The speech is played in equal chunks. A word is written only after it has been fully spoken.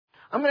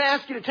I'm going to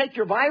ask you to take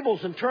your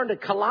Bibles and turn to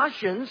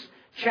Colossians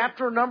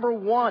chapter number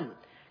 1.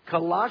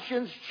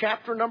 Colossians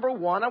chapter number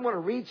 1. I want to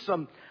read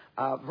some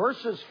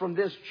verses from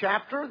this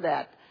chapter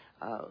that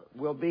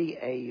will be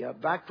a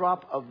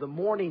backdrop of the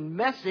morning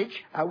message.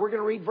 We're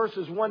going to read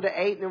verses 1 to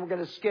 8, and then we're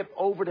going to skip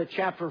over to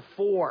chapter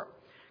 4.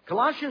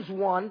 Colossians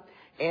 1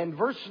 and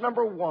verse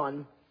number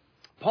 1.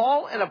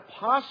 Paul, an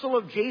apostle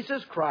of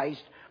Jesus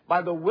Christ,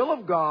 by the will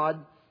of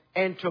God,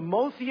 and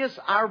Timotheus,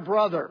 our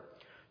brother,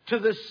 to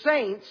the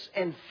saints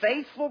and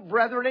faithful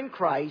brethren in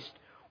Christ,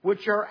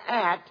 which are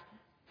at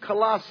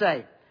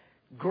Colossae.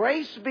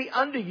 Grace be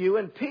unto you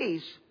and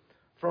peace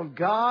from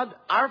God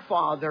our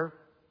Father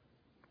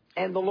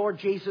and the Lord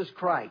Jesus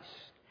Christ.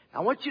 I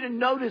want you to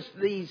notice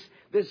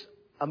this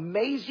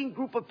amazing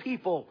group of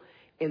people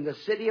in the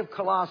city of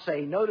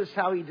Colossae. Notice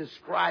how he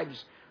describes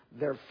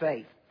their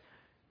faith.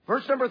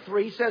 Verse number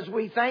 3 says,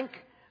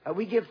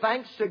 we give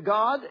thanks to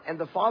God and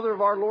the Father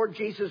of our Lord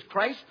Jesus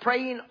Christ,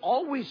 praying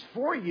always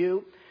for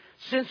you,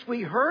 since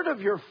we heard of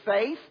your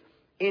faith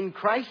in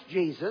Christ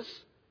Jesus,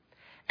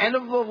 and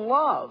of the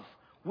love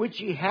which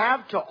ye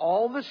have to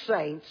all the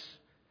saints,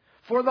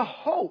 for the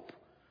hope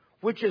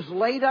which is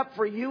laid up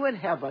for you in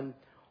heaven,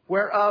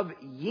 whereof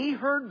ye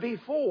heard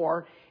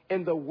before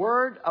in the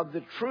word of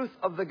the truth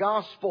of the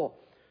gospel,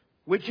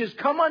 which is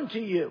come unto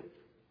you,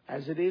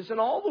 as it is in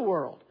all the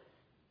world,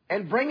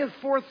 and bringeth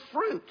forth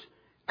fruit,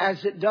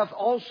 as it doth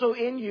also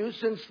in you,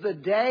 since the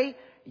day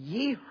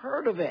ye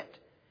heard of it,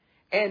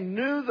 and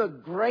knew the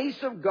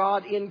grace of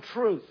God in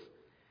truth,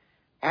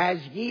 as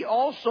ye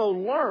also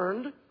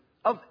learned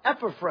of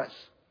Epaphras,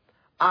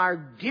 our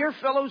dear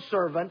fellow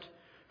servant,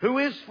 who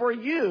is for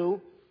you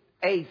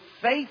a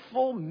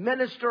faithful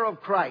minister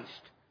of Christ,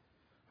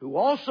 who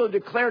also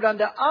declared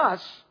unto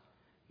us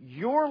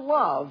your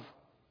love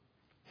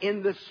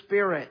in the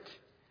Spirit.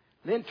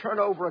 Then turn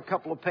over a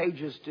couple of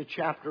pages to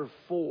chapter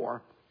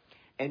 4,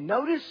 and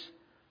notice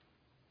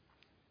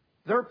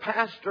their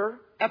pastor,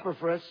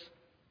 Epaphras,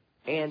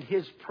 and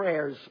his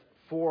prayers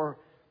for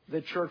the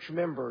church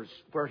members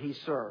where he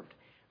served.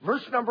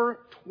 Verse number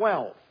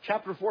 12,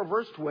 chapter 4,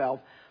 verse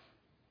 12.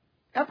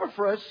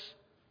 Epaphras,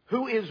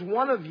 who is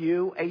one of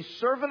you, a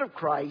servant of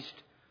Christ,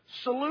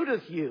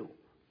 saluteth you,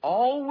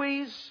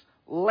 always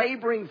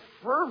laboring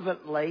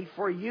fervently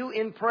for you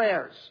in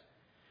prayers,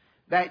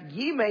 that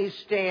ye may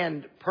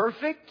stand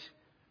perfect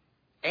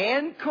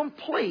and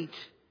complete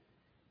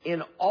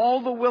in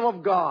all the will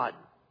of God.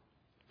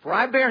 For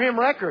I bear him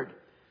record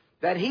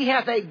that he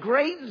hath a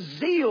great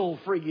zeal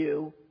for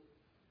you,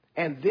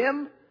 and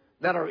them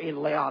that are in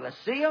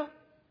Laodicea,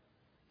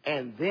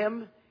 and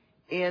them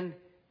in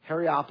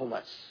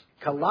Hierapolis.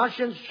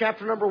 Colossians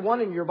chapter number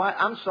 1 in your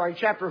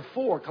chapter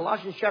 4.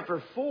 Colossians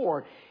chapter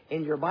 4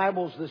 in your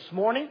Bibles this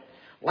morning.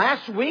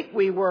 Last week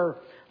we were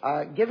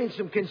giving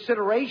some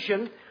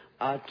consideration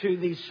to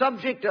the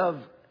subject of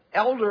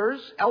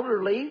elders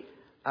in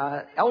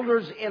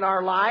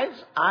our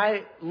lives.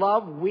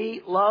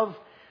 We love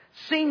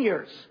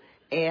seniors.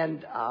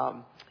 And,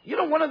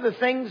 one of the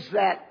things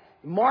that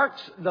marks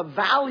the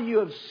value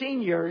of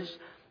seniors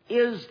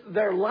is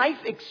their life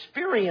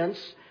experience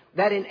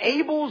that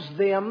enables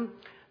them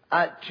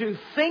to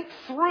think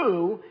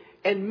through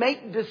and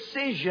make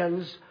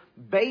decisions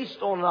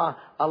based on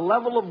a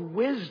level of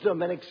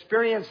wisdom and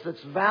experience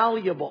that's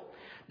valuable.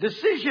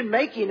 Decision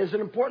making is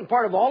an important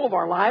part of all of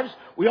our lives.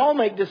 We all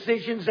make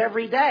decisions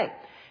every day.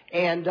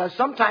 And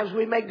sometimes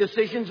we make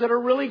decisions that are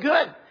really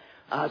good.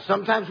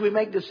 Sometimes we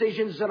make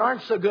decisions that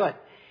aren't so good.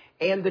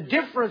 And the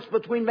difference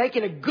between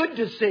making a good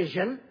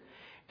decision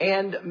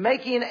and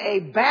making a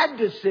bad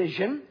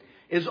decision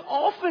is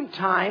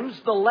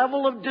oftentimes the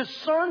level of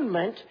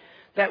discernment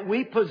that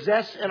we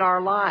possess in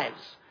our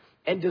lives.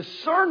 And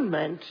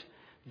discernment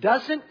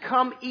doesn't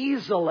come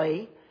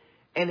easily,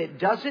 and it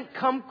doesn't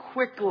come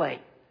quickly.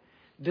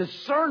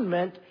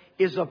 Discernment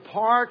is a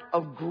part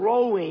of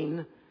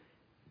growing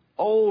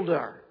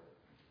older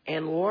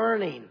and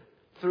learning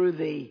through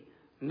the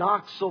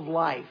knocks of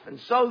life. And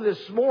so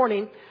this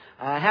morning,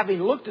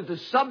 having looked at the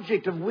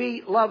subject of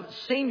we love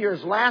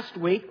seniors last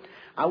week,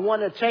 I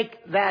want to take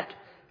that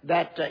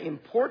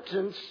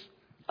importance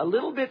a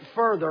little bit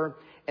further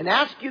and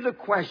ask you the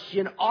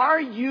question, are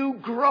you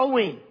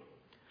growing?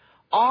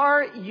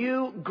 Are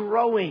you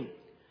growing?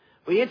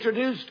 We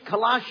introduced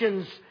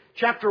Colossians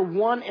chapter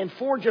 1 and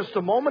 4 just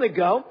a moment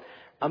ago.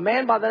 A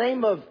man by the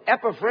name of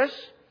Epaphras,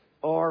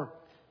 or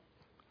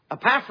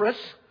Epaphras,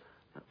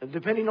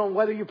 depending on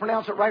whether you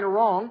pronounce it right or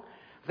wrong.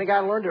 I think I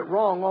learned it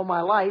wrong all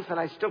my life, and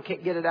I still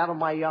can't get it out of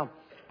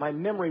my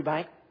memory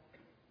bank.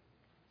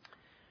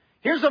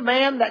 Here's a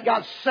man that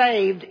got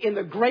saved in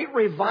the great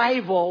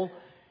revival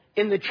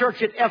in the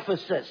church at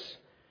Ephesus,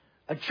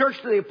 a church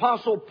that the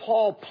Apostle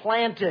Paul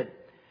planted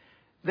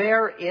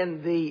there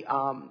in the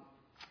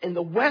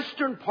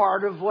western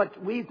part of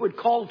what we would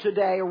call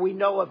today, or we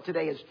know of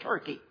today, as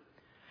Turkey.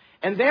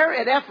 And there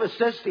at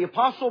Ephesus, the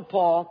Apostle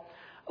Paul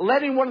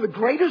led in one of the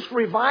greatest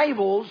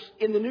revivals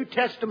in the New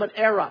Testament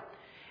era.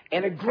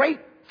 And a great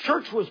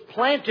church was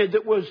planted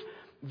that was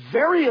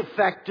very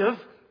effective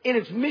in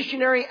its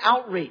missionary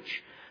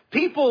outreach.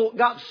 People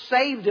got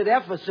saved at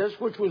Ephesus,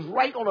 which was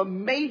right on a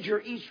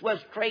major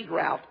east-west trade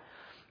route.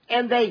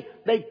 And they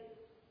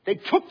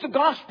took the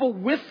gospel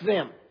with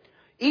them,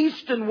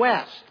 east and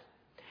west.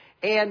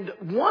 And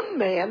one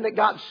man that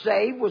got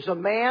saved was a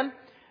man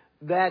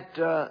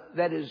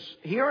that is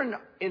here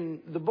in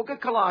the book of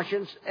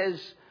Colossians as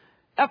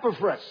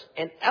Epaphras.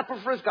 And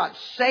Epaphras got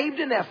saved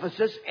in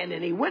Ephesus, and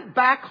then he went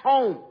back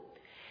home.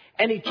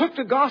 And he took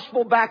the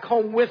gospel back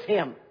home with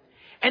him.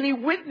 And he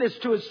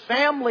witnessed to his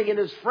family and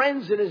his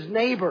friends and his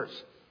neighbors.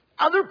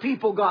 Other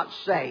people got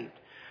saved.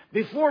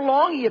 Before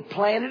long, he had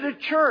planted a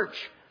church.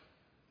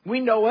 We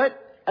know it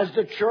as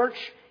the church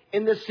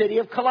in the city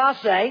of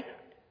Colossae.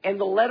 And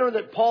the letter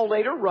that Paul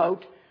later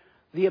wrote,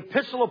 the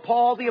epistle of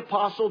Paul the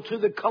apostle to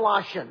the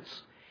Colossians.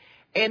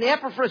 And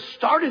Epaphras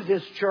started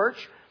this church.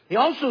 He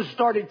also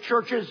started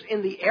churches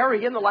in the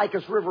area, in the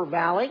Lycus River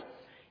Valley,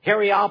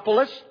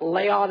 Hierapolis,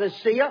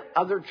 Laodicea,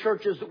 other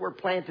churches that were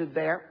planted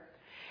there.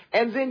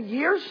 And then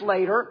years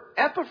later,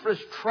 Epaphras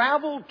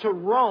traveled to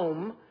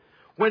Rome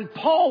when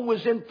Paul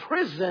was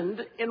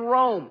imprisoned in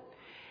Rome.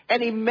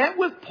 And he met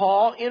with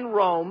Paul in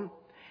Rome,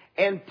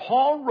 and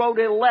Paul wrote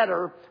a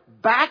letter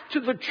back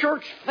to the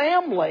church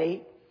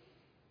family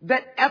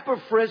that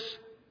Epaphras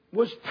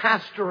was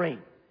pastoring.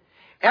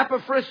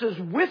 Epaphras is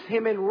with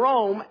him in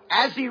Rome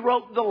as he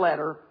wrote the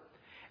letter,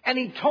 and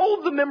he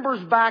told the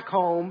members back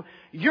home,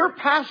 your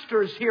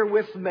pastor is here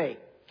with me,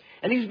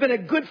 and he's been a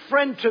good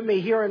friend to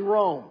me here in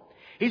Rome.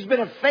 He's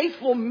been a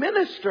faithful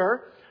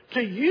minister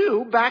to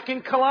you back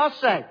in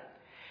Colossae,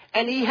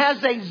 and he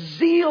has a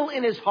zeal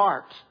in his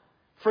heart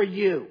for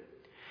you.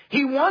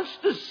 He wants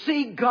to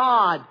see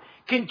God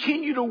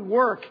continue to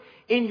work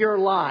in your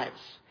lives.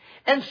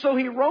 And so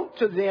he wrote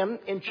to them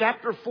in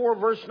chapter 4,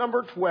 verse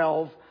number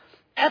 12,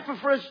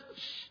 Epaphras,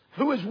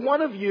 who is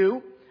one of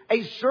you,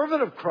 a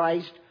servant of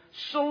Christ,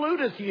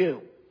 saluteth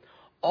you,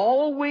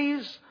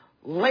 always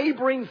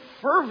laboring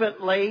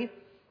fervently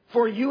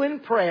for you in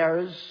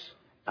prayers.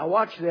 Now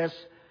watch this,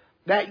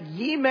 that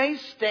ye may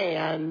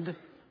stand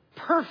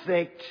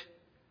perfect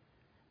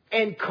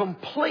and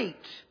complete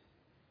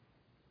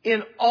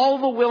in all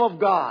the will of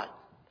God.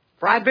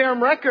 For I bear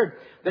him record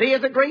that he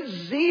has a great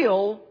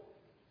zeal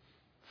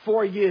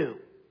for you.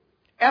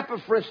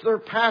 Epaphras, their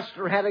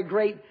pastor, had a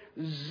great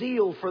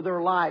zeal for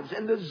their lives.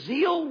 And the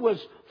zeal was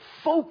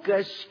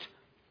focused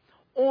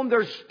on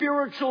their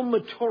spiritual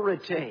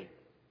maturity.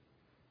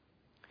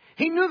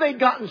 He knew they'd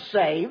gotten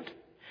saved.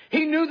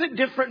 He knew that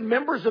different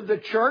members of the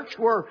church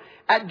were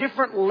at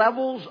different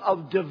levels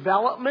of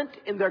development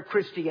in their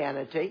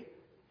Christianity.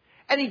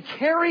 And he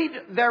carried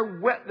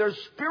their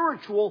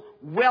spiritual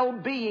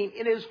well-being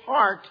in his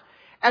heart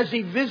as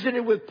he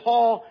visited with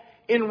Paul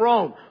in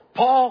Rome.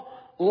 Paul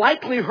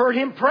likely heard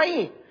him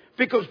praying,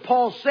 because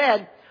Paul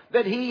said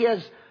that he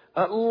is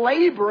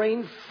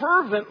laboring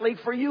fervently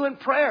for you in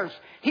prayers.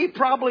 He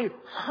probably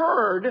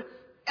heard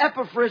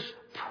Epaphras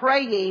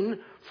praying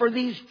for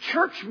these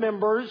church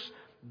members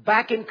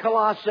back in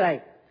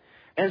Colossae.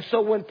 And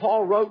so when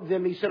Paul wrote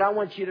them, he said, I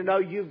want you to know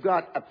you've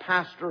got a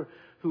pastor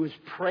who is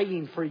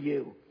praying for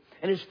you.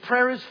 And his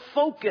prayer is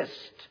focused.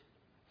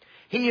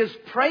 He is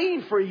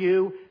praying for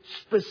you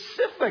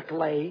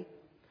specifically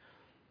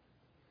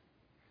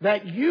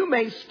that you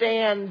may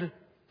stand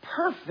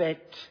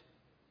perfect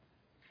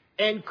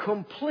and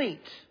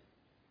complete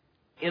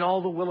in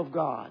all the will of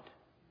God.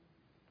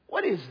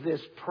 What is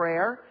this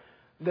prayer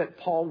that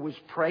Paul was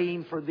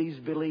praying for these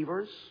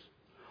believers?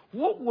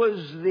 What was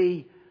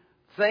the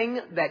thing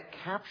that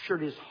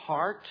captured his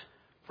heart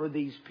for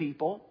these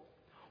people?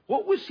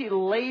 What was he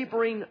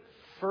laboring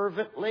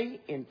fervently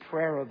in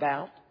prayer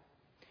about?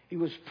 He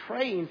was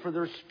praying for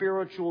their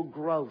spiritual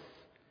growth.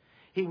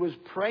 He was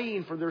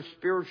praying for their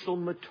spiritual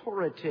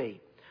maturity,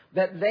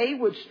 that they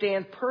would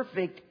stand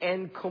perfect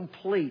and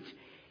complete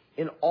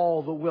in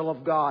all the will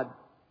of God.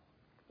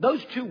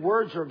 Those two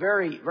words are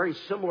very, very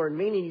similar in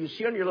meaning. You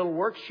see on your little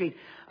worksheet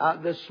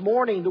this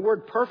morning, the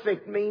word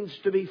perfect means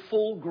to be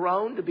full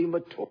grown, to be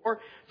mature,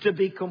 to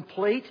be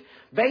complete.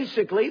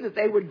 Basically, that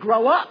they would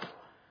grow up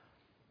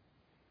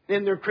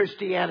in their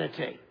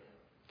Christianity.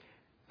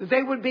 That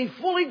they would be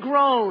fully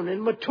grown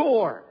and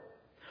mature.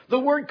 The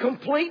word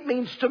complete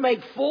means to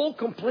make full,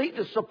 complete,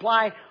 to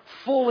supply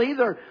fully.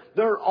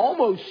 They're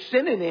almost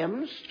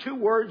synonyms, two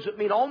words that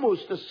mean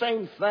almost the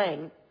same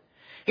thing.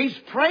 He's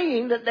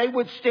praying that they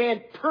would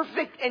stand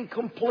perfect and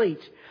complete,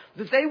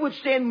 that they would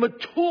stand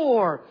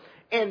mature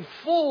and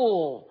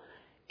full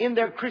in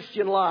their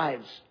Christian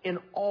lives in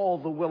all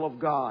the will of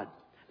God.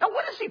 Now,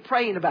 what is he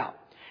praying about?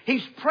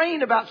 He's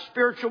praying about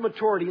spiritual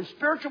maturity, and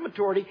spiritual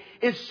maturity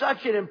is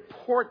such an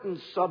important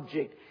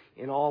subject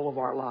in all of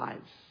our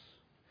lives.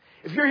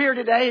 If you're here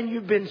today and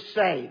you've been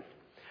saved,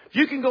 if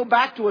you can go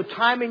back to a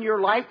time in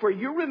your life where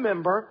you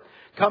remember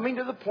coming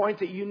to the point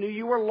that you knew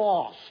you were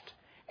lost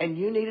and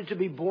you needed to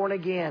be born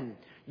again,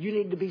 you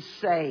needed to be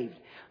saved,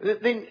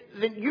 then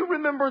you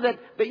remember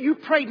that you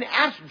prayed and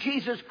asked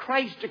Jesus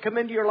Christ to come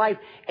into your life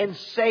and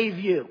save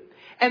you.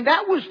 And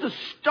that was the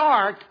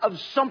start of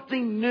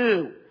something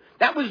new.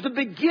 That was the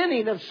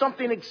beginning of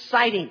something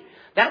exciting.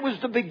 That was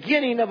the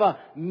beginning of a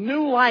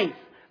new life.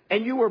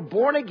 And you were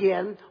born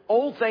again.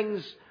 Old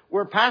things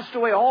were passed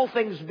away. All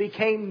things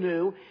became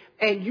new.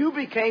 And you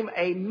became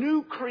a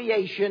new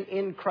creation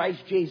in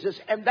Christ Jesus.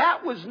 And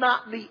that was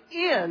not the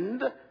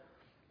end.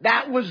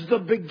 That was the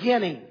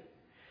beginning.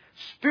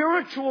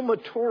 Spiritual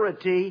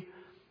maturity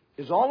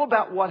is all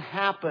about what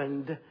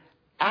happened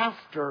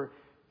after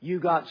you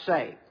got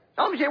saved.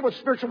 Now let me tell you what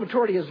spiritual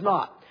maturity is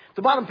not.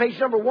 The bottom page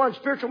number 1,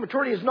 spiritual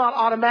maturity is not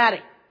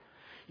automatic.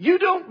 You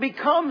don't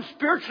become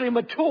spiritually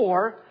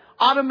mature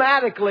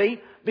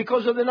automatically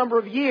because of the number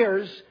of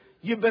years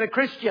you've been a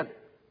Christian.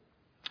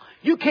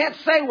 You can't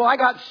say, well, I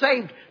got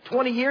saved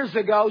 20 years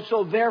ago,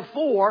 so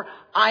therefore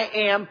I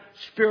am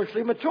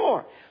spiritually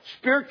mature.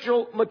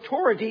 Spiritual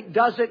maturity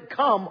doesn't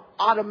come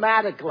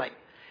automatically.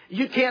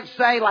 You can't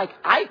say, like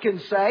I can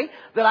say,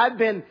 that I've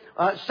been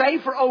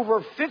saved for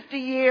over 50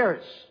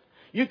 years.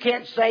 You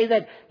can't say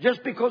that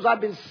just because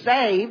I've been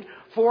saved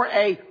for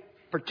a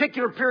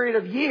particular period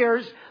of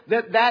years,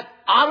 that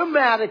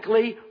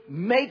automatically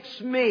makes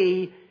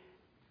me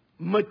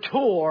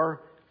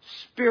mature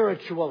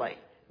spiritually.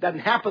 Doesn't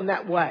happen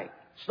that way.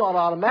 It's not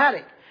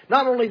automatic.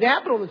 Not only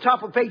that, but on the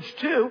top of page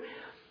 2,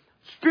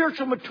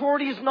 spiritual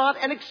maturity is not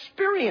an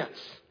experience.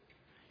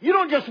 You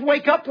don't just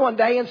wake up one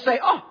day and say,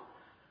 oh,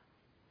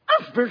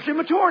 I'm spiritually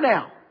mature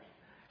now.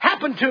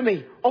 Happened to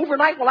me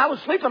overnight while I was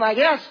sleeping, I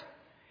guess.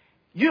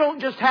 You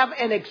don't just have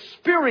an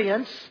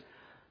experience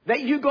that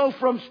you go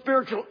from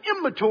spiritual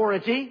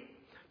immaturity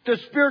to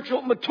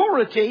spiritual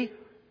maturity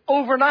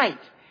overnight.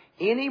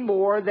 Any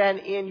more than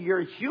in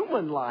your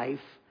human life,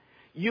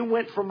 you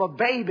went from a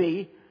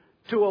baby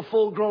to a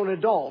full-grown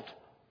adult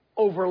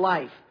over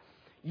life.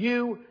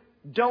 You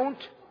don't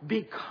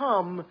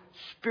become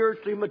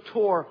spiritually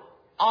mature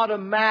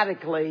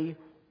automatically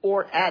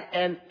or at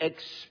an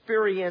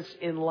experience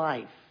in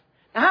life.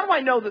 Now, how do I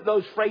know that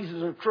those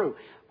phrases are true?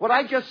 What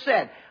I just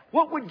said,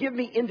 what would give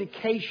me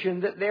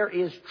indication that there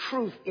is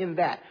truth in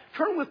that?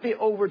 Turn with me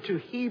over to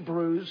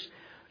Hebrews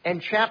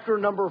and chapter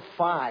number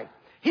 5.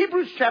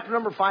 Hebrews chapter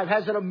number 5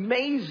 has an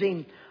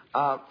amazing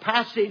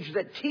passage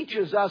that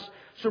teaches us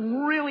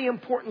some really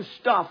important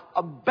stuff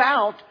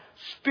about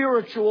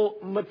spiritual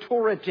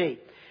maturity.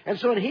 And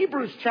so in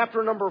Hebrews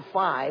chapter number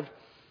 5,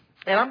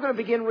 and I'm going to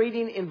begin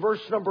reading in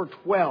verse number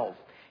 12.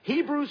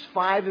 Hebrews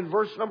 5 and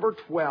verse number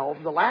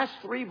 12, the last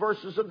 3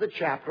 verses of the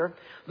chapter,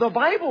 the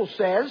Bible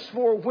says,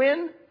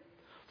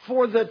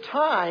 For the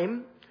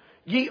time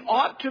ye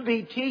ought to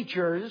be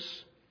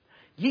teachers,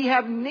 ye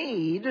have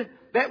need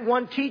that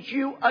one teach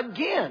you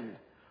again,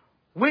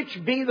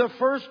 which be the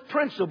first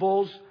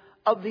principles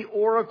of the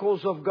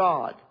oracles of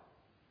God,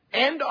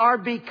 and are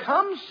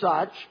become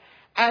such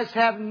as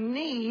have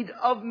need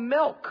of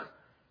milk,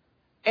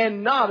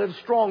 and not of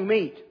strong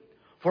meat.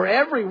 For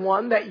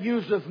everyone that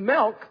useth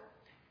milk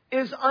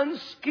is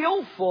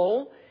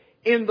unskillful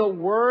in the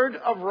word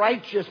of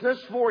righteousness,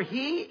 for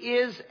he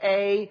is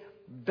a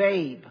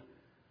babe.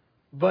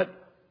 But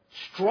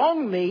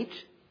strong meat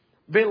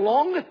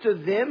belongeth to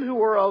them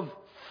who are of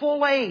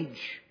full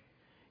age,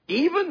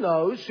 even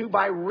those who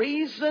by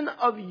reason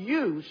of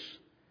use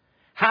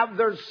have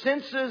their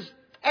senses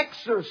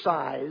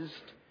exercised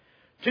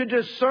to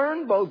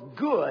discern both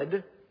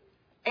good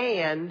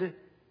and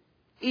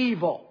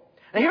evil.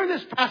 Now here in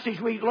this passage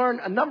we learn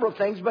a number of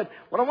things, but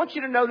what I want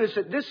you to notice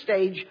at this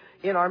stage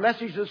in our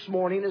message this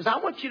morning is I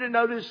want you to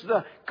notice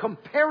the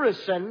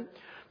comparison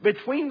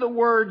between the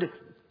word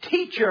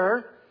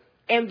teacher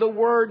and the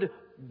word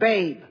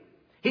babe.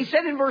 He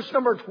said in verse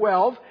number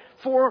 12,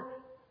 For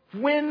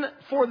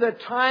the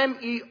time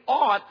ye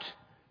ought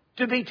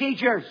to be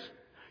teachers.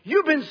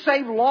 You've been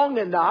saved long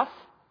enough.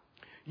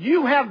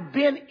 You have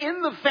been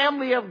in the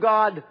family of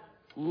God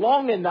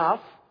long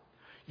enough.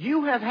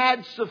 You have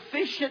had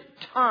sufficient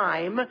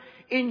time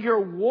in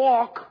your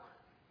walk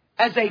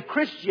as a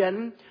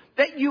Christian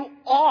that you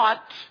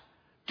ought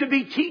to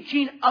be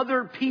teaching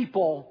other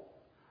people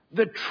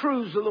the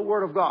truths of the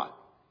Word of God.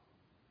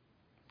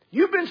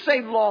 You've been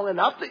saved long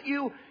enough that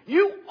you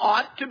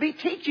ought to be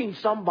teaching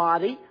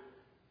somebody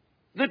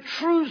the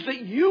truths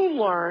that you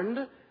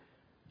learned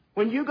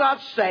when you got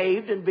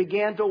saved and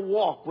began to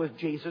walk with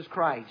Jesus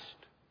Christ.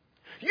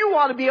 You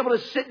ought to be able to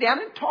sit down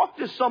and talk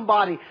to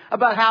somebody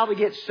about how to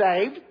get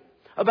saved,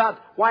 about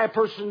why a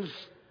person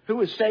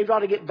who is saved ought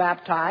to get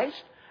baptized,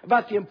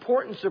 about the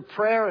importance of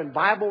prayer and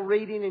Bible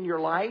reading in your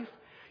life.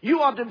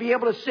 You ought to be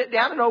able to sit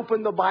down and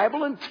open the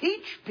Bible and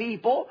teach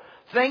people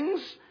things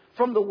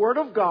from the Word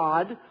of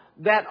God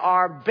that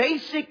are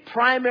basic,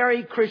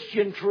 primary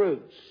Christian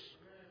truths.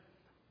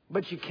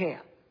 But you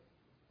can't.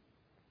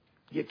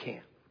 You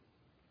can't.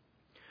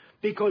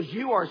 Because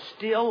you are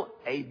still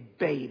a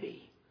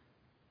baby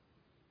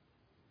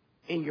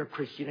in your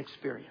Christian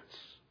experience.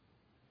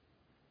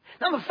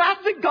 Now, the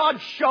fact that God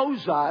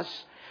shows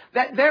us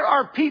that there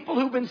are people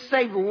who've been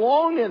saved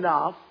long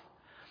enough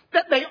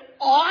that they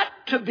ought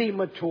to be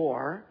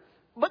mature,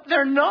 but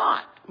they're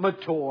not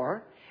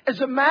mature. As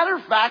a matter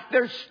of fact,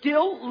 they're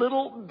still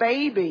little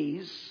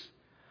babies.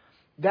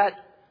 That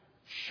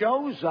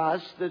shows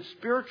us that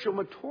spiritual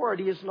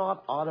maturity is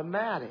not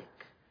automatic.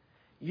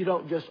 you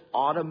don't just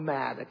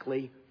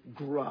automatically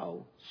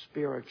grow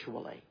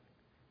spiritually.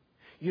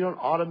 You don't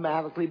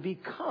automatically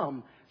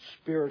become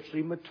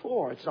spiritually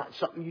mature. It's not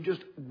something you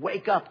just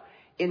wake up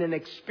in an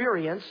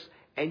experience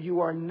and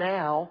you are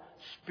now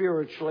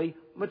spiritually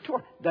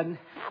mature. It doesn't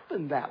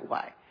happen that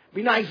way. It'd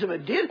be nice if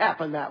it did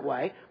happen that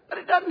way, but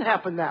it doesn't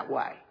happen that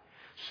way.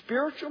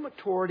 Spiritual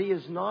maturity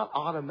is not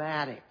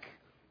automatic.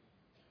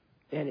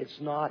 And it's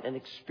not an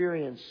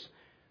experience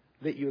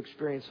that you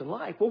experience in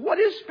life. Well, what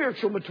is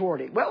spiritual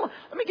maturity? Well,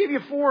 let me give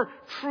you 4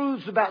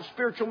 truths about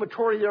spiritual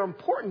maturity that are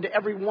important to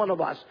every one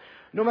of us,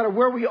 no matter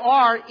where we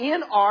are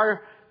in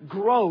our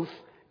growth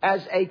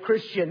as a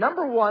Christian.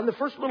 Number 1, the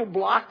first little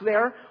block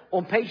there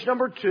on page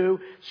number 2,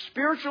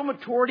 spiritual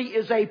maturity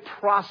is a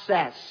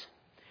process.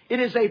 It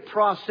is a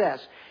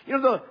process. You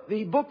know,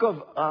 the book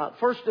of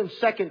 1st and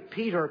 2nd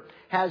Peter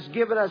has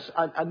given us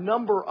a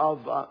number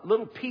of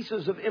little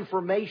pieces of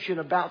information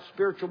about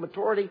spiritual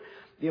maturity.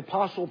 The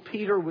Apostle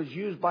Peter was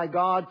used by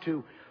God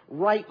to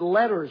write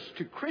letters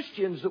to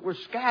Christians that were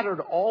scattered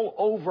all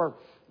over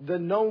the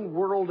known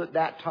world at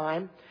that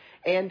time.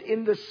 And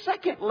in the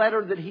second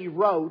letter that he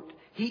wrote,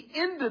 he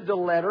ended the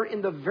letter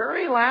in the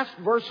very last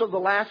verse of the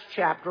last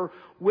chapter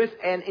with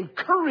an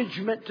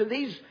encouragement to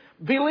these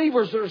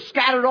believers that are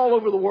scattered all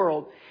over the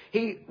world.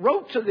 He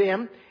wrote to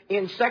them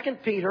in 2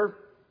 Peter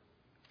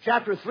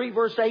chapter 3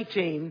 verse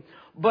 18,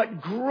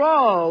 but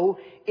grow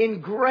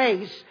in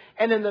grace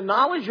and in the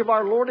knowledge of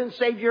our Lord and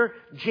Savior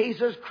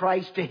Jesus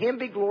Christ. To Him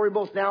be glory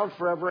both now and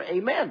forever.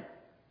 Amen.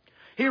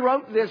 He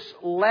wrote this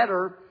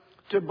letter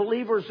to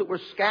believers that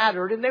were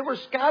scattered, and they were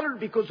scattered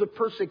because of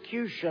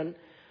persecution.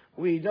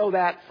 We know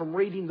that from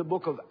reading the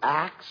book of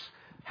Acts,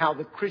 how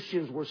the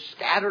Christians were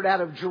scattered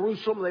out of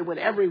Jerusalem. They went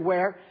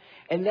everywhere.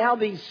 And now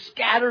these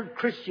scattered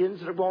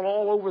Christians that are going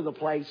all over the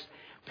place,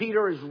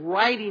 Peter is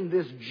writing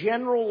this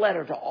general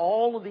letter to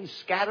all of these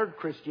scattered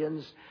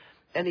Christians.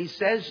 And he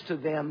says to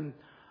them,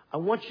 I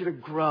want you to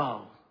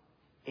grow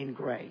in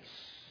grace.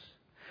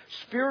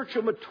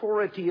 Spiritual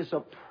maturity is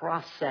a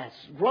process.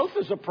 Growth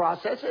is a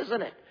process,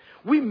 isn't it?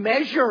 We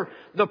measure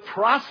the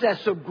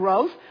process of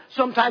growth.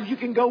 Sometimes you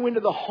can go into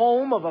the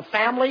home of a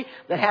family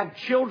that have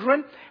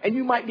children, and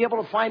you might be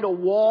able to find a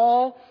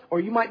wall, or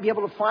you might be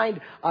able to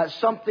find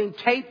something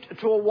taped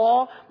to a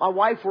wall. My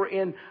wife was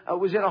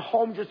in a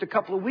home just a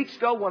couple of weeks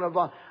ago, one of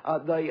the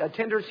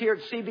attenders here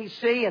at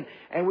CBC,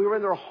 and we were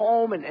in their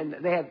home, and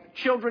they had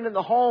children in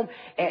the home,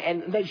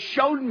 and they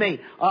showed me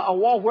a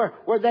wall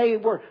where they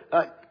were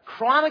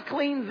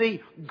chronicling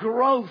the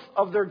growth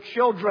of their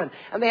children.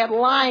 And they had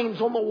lines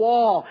on the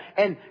wall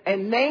and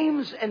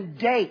names and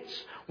dates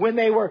when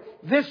they were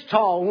this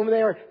tall, when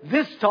they were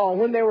this tall,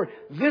 when they were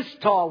this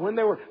tall, when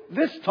they were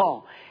this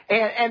tall.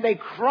 And they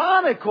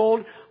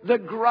chronicled the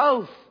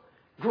growth.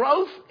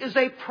 Growth is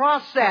a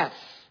process.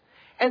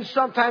 And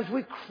sometimes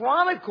we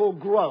chronicle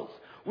growth.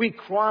 We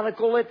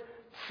chronicle it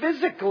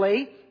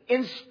physically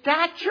in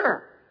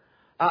stature.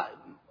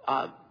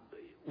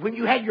 When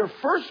you had your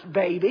first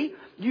baby,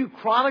 you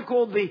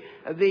chronicled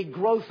the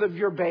growth of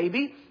your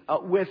baby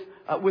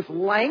with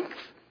length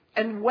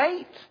and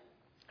weight.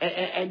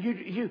 And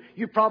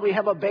you probably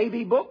have a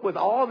baby book with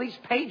all these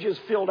pages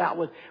filled out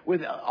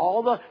with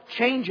all the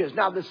changes.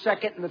 Now the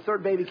second and the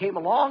third baby came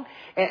along,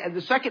 and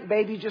the second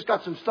baby just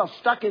got some stuff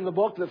stuck in the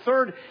book. The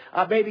third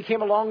baby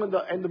came along,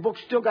 and the book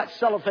still got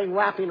cellophane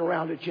wrapping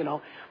around it, you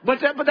know. But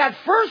that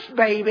first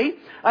baby,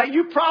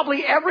 you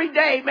probably every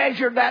day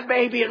measured that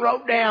baby and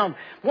wrote down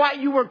what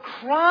you were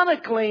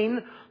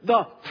chronicling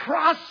the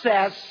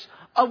process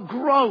of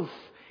growth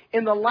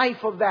in the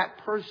life of that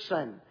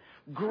person.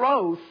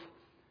 Growth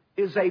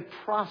is a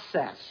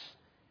process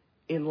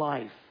in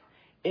life.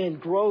 And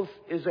growth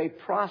is a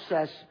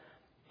process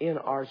in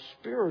our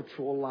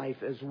spiritual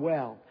life as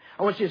well.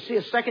 I want you to see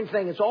a second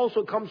thing. It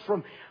also comes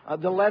from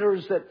the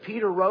letters that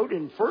Peter wrote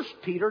in 1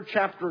 Peter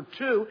chapter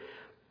 2.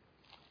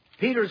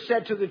 Peter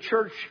said to the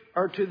church,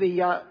 or to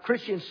the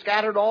Christians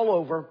scattered all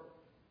over,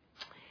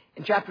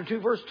 in chapter 2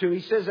 verse 2,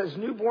 he says, as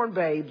newborn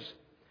babes,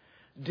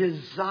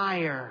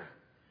 desire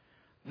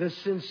the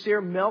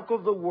sincere milk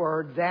of the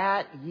word,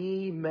 that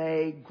ye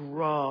may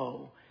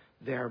grow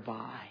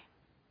thereby.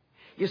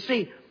 You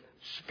see,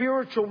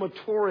 spiritual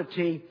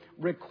maturity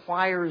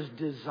requires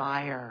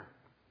desire.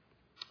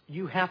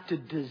 You have to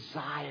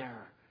desire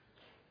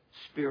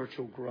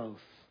spiritual growth.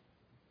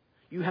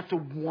 You have to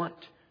want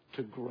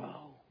to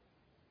grow.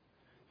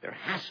 There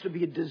has to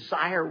be a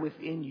desire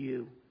within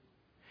you.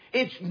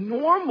 It's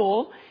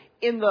normal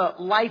in the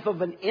life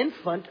of an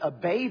infant, a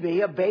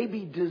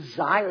baby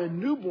desires, a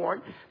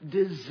newborn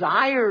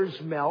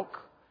desires milk.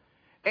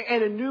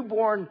 And a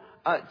newborn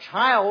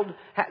child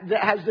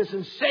that has this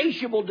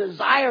insatiable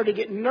desire to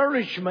get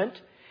nourishment.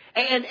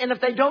 And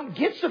if they don't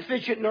get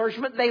sufficient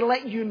nourishment, they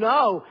let you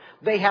know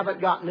they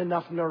haven't gotten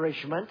enough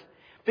nourishment,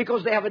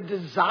 because they have a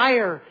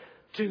desire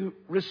to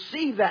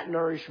receive that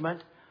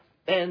nourishment.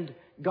 And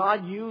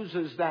God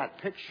uses that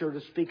picture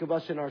to speak of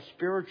us in our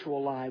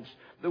spiritual lives,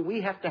 that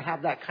we have to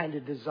have that kind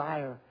of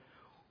desire.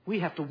 We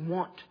have to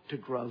want to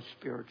grow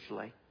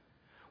spiritually.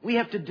 We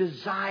have to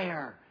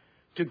desire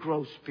to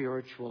grow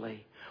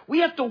spiritually. We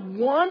have to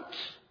want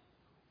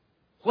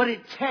what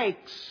it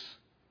takes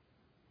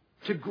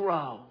to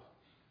grow.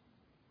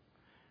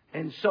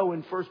 And so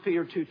in 1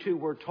 Peter 2:2,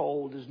 we're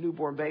told, as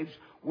newborn babes,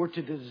 we're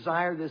to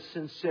desire the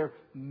sincere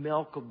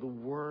milk of the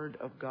Word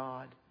of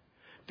God.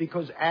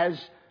 Because as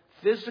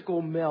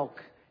physical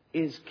milk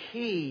is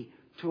key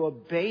to a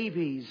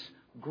baby's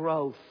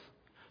growth,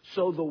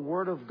 so the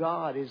Word of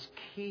God is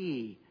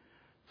key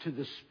to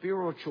the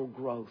spiritual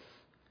growth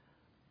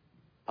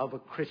of a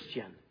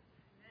Christian.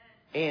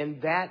 And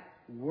that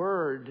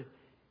Word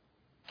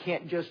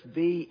can't just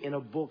be in a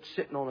book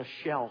sitting on a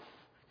shelf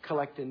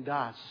collecting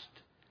dust.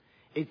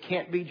 It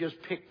can't be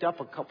just picked up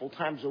a couple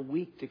times a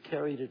week to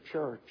carry to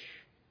church.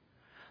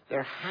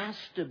 There has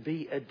to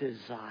be a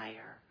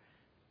desire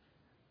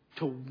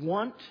to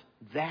want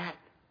that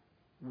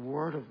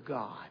Word of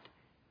God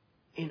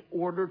in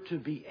order to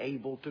be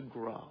able to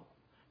grow.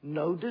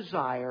 No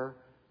desire,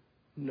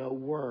 no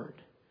Word.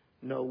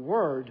 No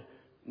Word,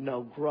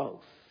 no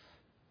growth.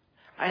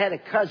 I had a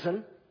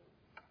cousin.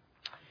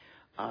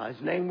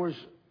 His name was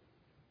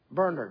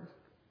Bernard.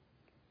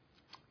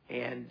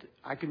 And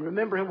I can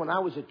remember him when I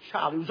was a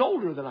child. He was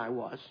older than I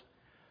was.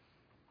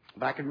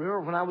 But I can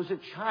remember when I was a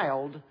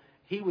child,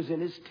 he was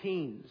in his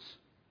teens.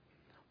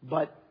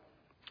 But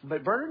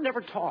Bernard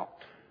never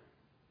talked.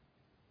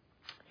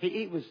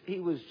 He was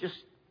just,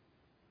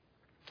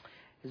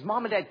 his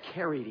mom and dad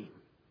carried him.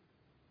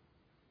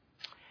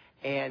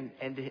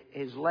 And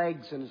his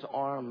legs and his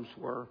arms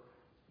were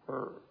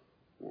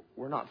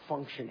not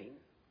functioning.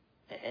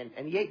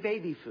 And he ate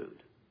baby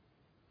food.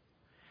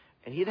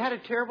 And he'd had a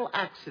terrible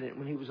accident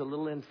when he was a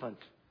little infant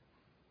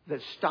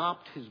that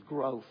stopped his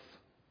growth.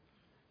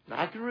 And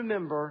I can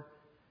remember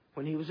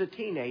when he was a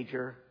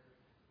teenager,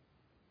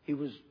 he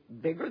was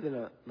bigger than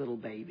a little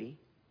baby,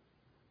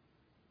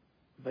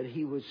 but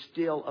he was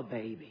still a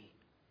baby.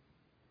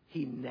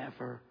 He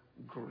never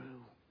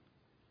grew.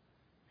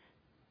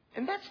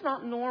 And that's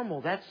not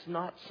normal. That's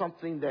not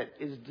something that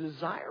is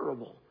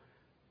desirable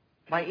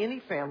by any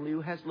family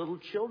who has little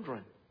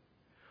children.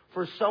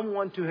 For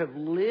someone to have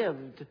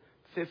lived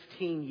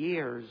 15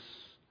 years,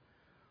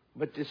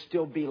 but to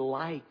still be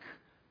like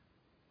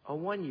a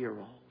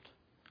 1-year-old.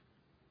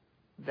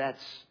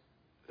 That's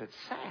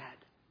sad.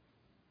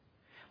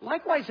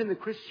 Likewise in the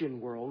Christian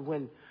world,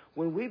 when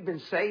we've been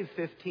saved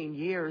 15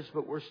 years,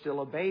 but we're still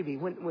a baby.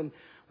 When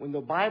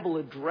the Bible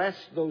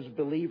addressed those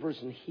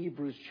believers in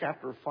Hebrews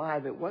chapter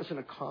 5, it wasn't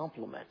a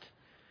compliment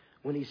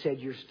when he said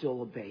you're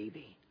still a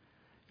baby.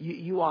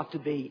 You ought to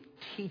be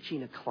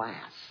teaching a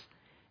class,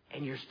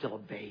 and you're still a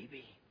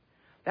baby.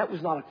 That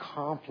was not a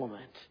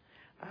compliment.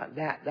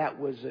 That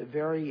was a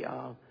very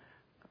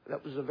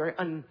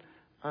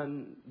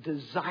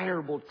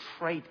undesirable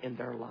trait in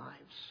their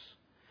lives.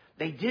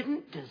 They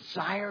didn't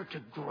desire to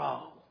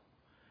grow,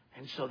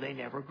 and so they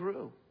never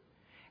grew.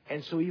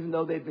 And so even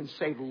though they've been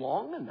saved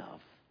long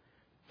enough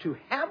to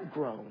have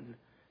grown,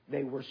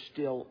 they were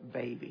still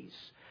babies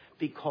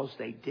because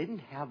they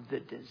didn't have the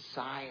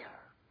desire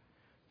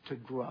to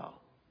grow.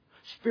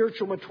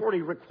 Spiritual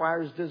maturity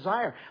requires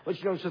desire.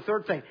 Let's notice the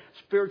third thing.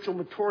 Spiritual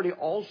maturity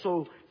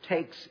also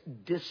takes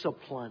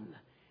discipline.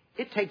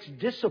 It takes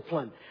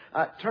discipline.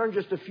 Turn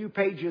just a few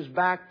pages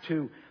back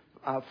to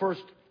 1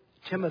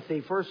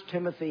 Timothy. 1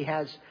 Timothy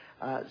has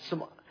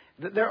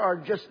there are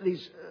just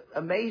these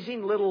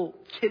amazing little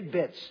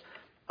tidbits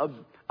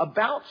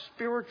about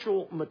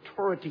spiritual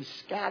maturity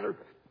scattered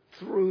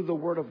through the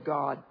Word of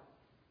God.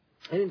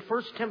 And in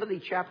 1 Timothy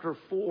chapter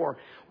 4,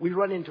 we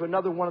run into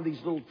another one of these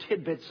little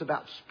tidbits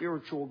about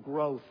spiritual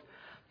growth.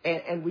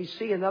 And we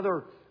see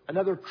another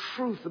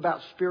truth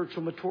about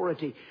spiritual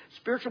maturity.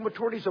 Spiritual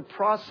maturity is a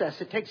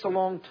process. It takes a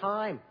long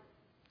time.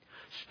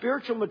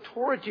 Spiritual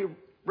maturity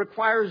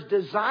requires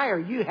desire.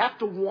 You have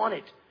to want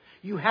it.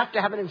 You have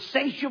to have an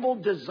insatiable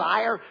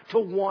desire to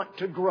want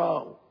to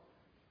grow.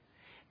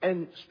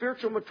 And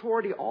spiritual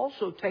maturity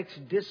also takes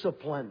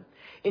discipline.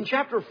 In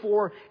chapter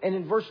 4 and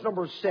in verse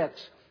number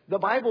 6, the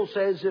Bible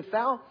says, if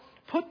thou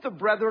put the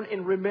brethren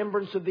in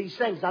remembrance of these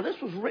things. Now, this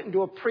was written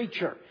to a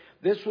preacher.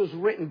 This was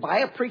written by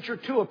a preacher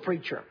to a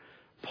preacher.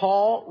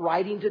 Paul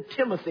writing to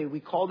Timothy. We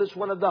call this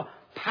one of the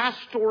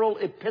pastoral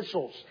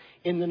epistles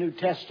in the New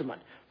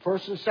Testament.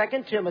 1 and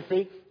 2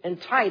 Timothy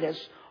and Titus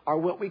are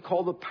what we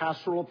call the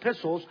pastoral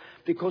epistles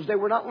because they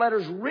were not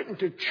letters written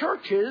to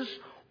churches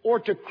or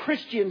to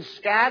Christians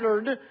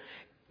scattered.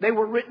 They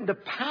were written to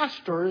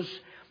pastors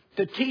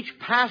to teach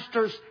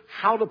pastors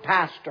how to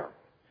pastor.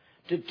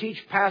 To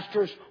teach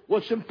pastors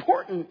what's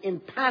important in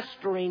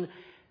pastoring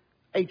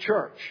a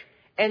church.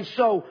 And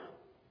so,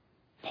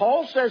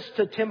 Paul says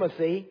to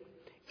Timothy,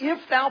 if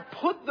thou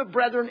put the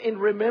brethren in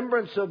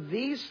remembrance of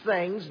these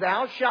things,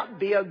 thou shalt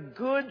be a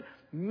good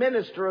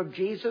minister of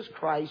Jesus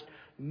Christ,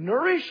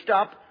 nourished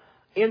up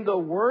in the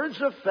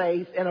words of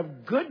faith and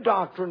of good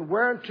doctrine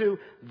whereunto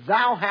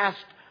thou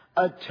hast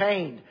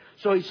attained.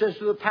 So he says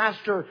to the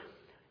pastor,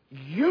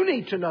 you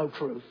need to know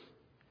truth.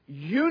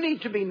 You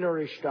need to be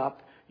nourished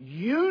up.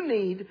 You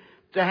need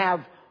to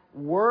have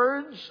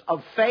words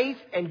of faith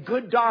and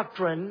good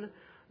doctrine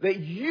that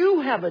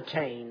you have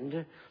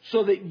attained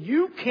so that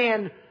you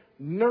can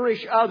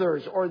nourish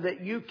others, or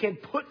that you can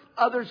put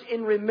others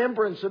in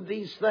remembrance of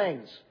these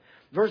things.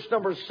 Verse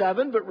number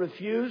 7, but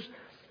refuse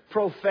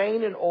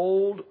profane and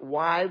old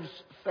wives'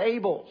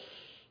 fables,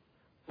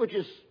 which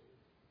is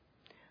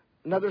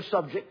another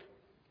subject.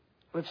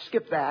 Let's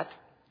skip that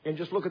and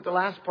just look at the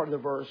last part of the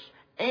verse.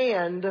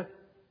 And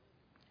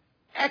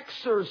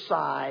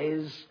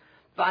exercise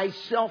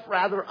thyself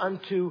rather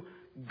unto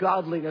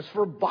godliness.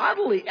 For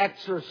bodily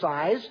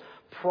exercise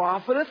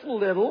profiteth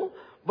little,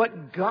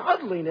 but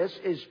godliness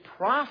is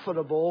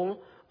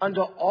profitable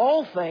unto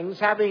all things,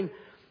 having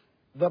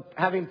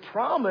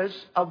promise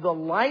of the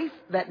life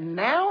that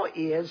now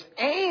is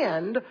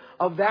and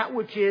of that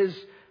which is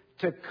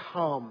to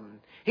come.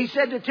 He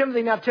said to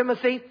Timothy, now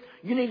Timothy,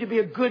 you need to be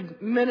a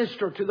good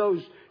minister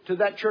to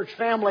that church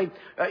family.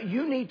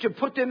 You need to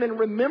put them in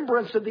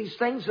remembrance of these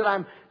things that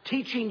I'm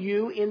teaching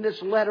you in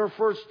this letter,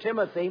 1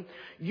 Timothy.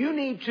 You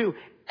need to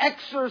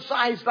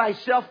exercise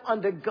thyself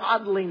unto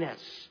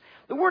godliness.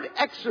 The word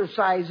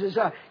exercise is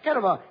a kind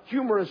of a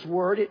humorous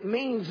word. It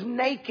means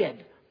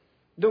naked.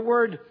 The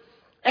word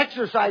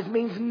exercise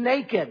means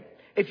naked.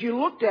 If you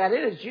looked at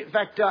it, in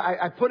fact,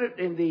 I put it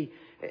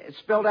it's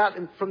spelled out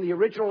from the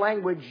original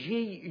language,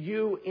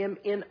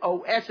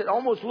 Gumnos. It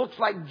almost looks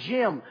like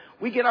gym.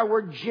 We get our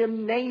word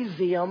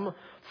gymnasium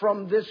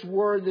from this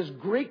word, this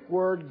Greek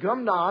word,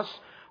 gymnos,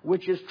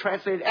 which is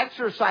translated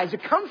exercise.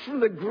 It comes from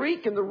the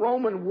Greek and the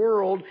Roman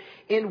world,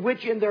 in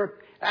which in their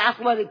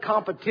athletic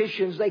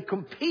competitions they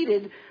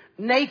competed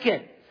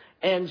naked.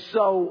 And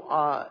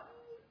so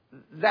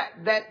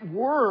that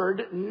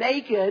word,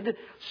 naked,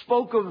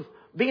 spoke of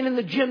being in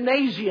the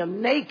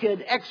gymnasium,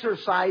 naked,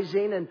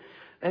 exercising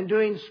and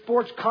doing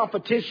sports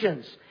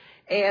competitions.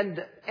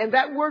 And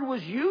that word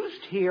was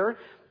used here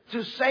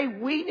to say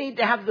we need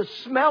to have the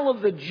smell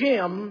of the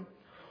gym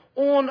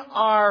on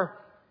our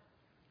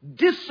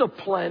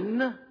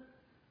discipline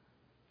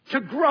to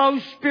grow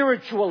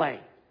spiritually.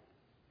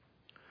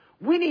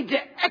 We need to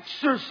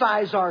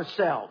exercise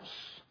ourselves.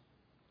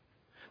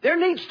 There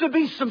needs to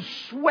be some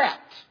sweat.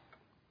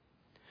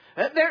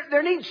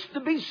 There needs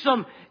to be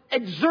some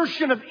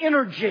exertion of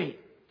energy.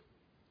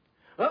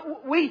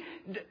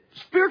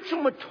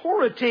 Spiritual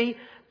maturity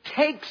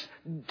takes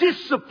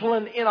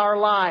discipline in our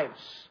lives.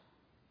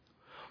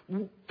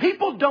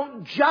 People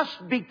don't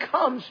just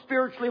become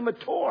spiritually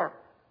mature.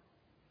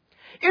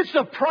 It's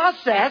a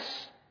process.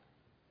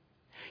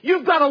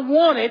 You've got to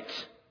want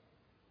it,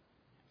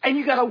 and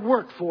you've got to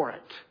work for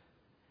it.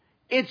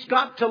 It's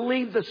got to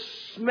leave the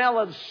smell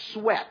of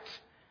sweat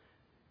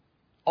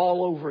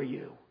all over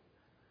you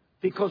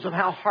because of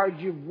how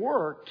hard you've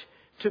worked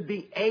to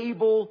be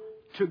able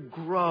to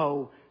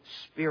grow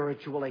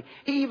spiritually.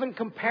 He even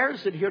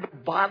compares it here to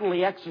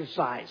bodily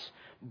exercise.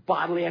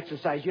 Bodily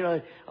exercise. You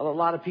know, a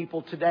lot of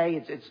people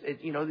today,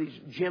 these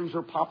gyms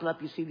are popping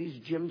up. You see these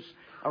gyms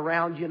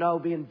around,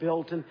 being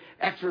built, and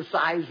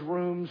exercise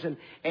rooms, and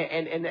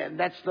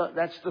that's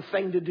the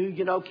thing to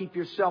do. Keep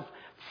yourself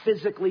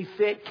physically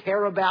fit.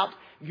 Care about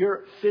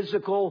your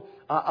physical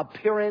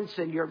appearance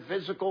and your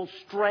physical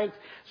strength.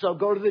 So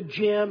go to the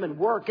gym and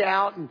work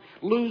out and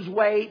lose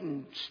weight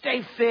and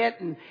stay fit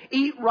and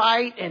eat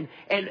right.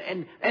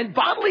 And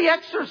bodily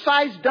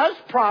exercise does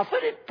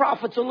profit. It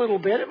profits a little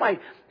bit. It might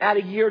add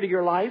a year to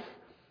your life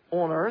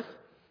on earth.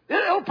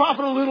 It'll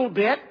profit a little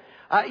bit.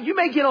 You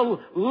may get a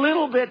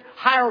little bit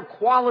higher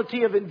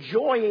quality of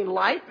enjoying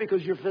life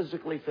because you're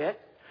physically fit.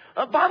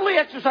 Bodily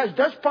exercise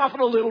does profit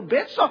a little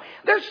bit. So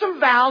there's some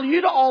value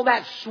to all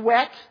that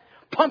sweat,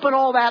 pumping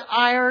all that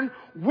iron,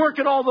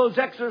 working all those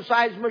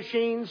exercise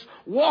machines,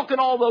 walking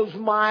all those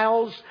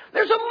miles.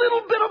 There's a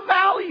little bit of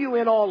value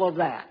in all of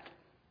that.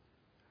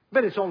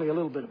 But it's only a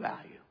little bit of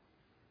value.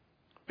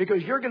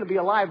 Because you're going to be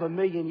alive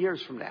 1,000,000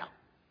 years from now.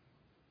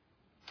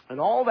 And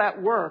all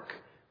that work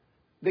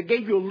that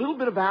gave you a little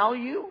bit of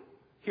value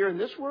here in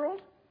this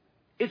world,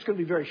 it's going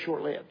to be very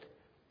short-lived.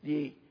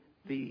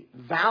 The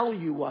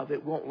value of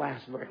it won't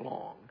last very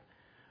long.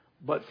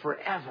 But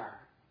forever,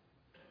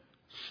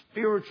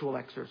 spiritual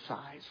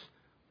exercise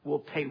will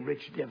pay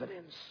rich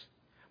dividends.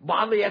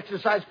 Bodily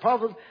exercise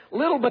profitable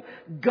little, but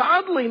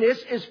godliness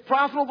is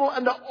profitable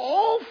unto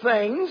all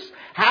things,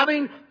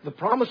 having the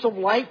promise of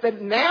life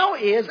that now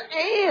is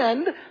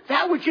and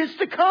that which is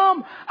to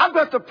come. I've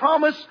got the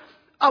promise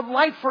of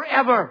life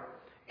forever.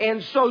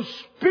 And so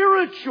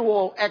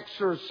spiritual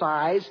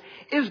exercise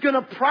is going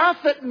to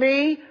profit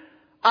me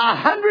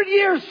 100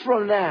 years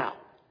from now.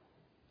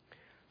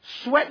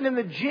 Sweating in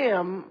the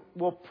gym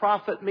will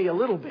profit me a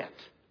little bit,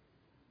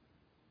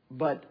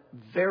 but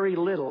very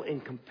little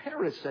in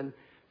comparison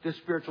to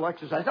spiritual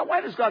exercise. Now,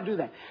 why does God do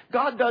that?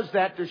 God does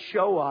that to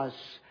show us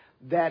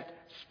that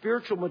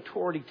spiritual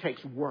maturity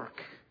takes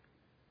work.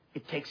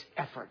 It takes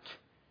effort.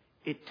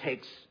 It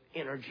takes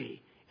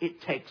energy.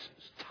 It takes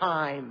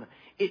time.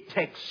 It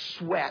takes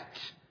sweat.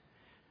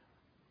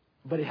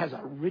 But it has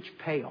a rich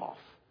payoff.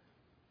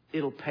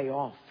 It'll pay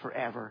off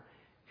forever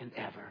and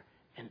ever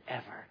and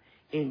ever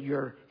in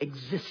your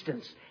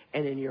existence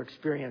and in your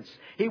experience.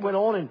 He went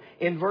on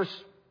in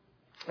verse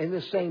In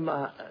this same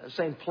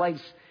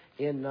place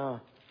in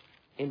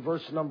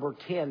verse number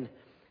 10,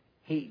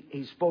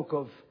 he spoke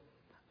of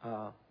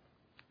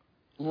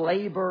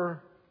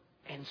labor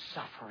and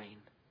suffering.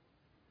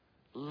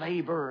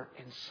 Labor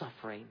and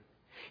suffering.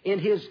 In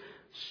his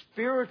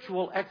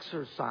spiritual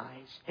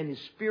exercise and his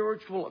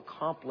spiritual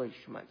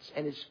accomplishments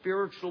and his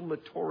spiritual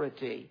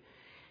maturity,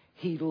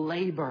 he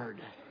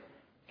labored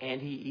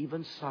and he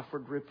even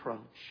suffered reproach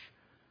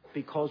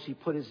because he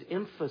put his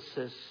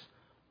emphasis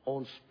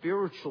on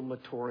spiritual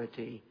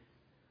maturity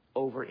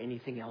over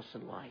anything else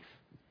in life.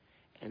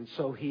 And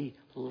so he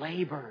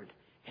labored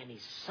and he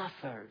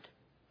suffered.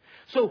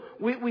 So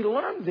we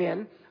learn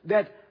then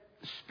that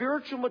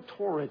spiritual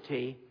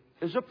maturity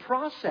is a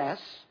process.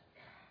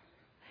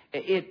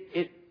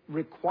 It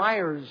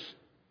requires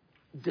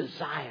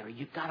desire.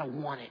 You've got to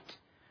want it.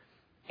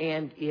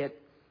 And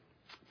it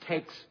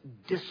takes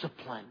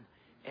discipline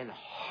and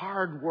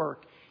hard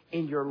work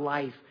in your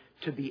life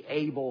to be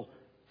able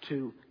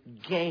to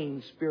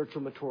gain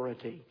spiritual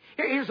maturity.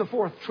 Here's the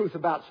fourth truth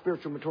about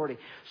spiritual maturity.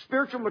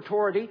 Spiritual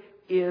maturity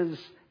is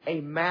a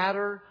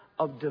matter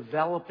of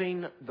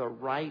developing the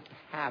right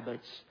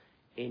habits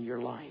in your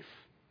life.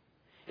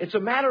 It's a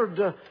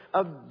matter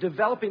of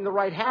developing the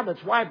right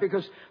habits. Why?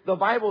 Because the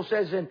Bible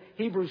says in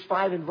Hebrews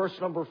 5 and verse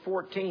number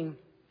 14,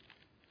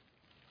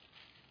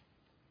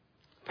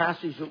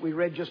 passage that we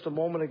read just a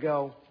moment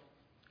ago,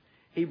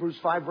 Hebrews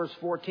 5 verse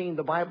 14,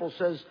 the Bible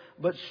says,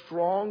 "But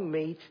strong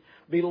meat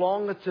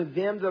belongeth to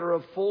them that are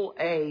of full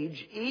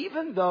age,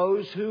 even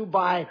those who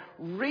by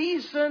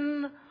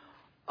reason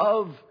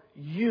of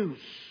use."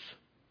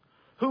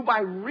 Who by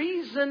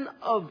reason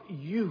of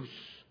use.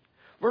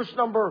 Verse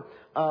number,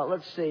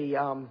 verse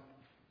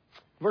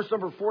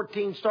number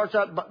 14 starts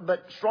out,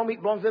 but strong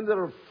meat belongs to them that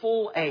are of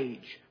full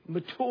age,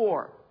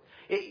 mature.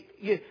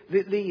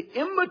 The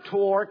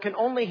immature can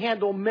only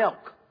handle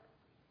milk.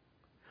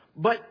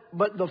 But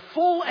the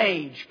full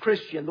age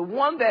Christian, the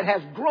one that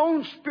has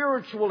grown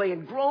spiritually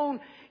and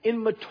grown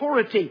in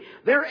maturity,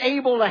 they're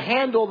able to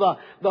handle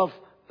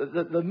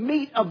the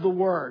meat of the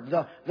Word,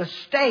 the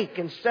steak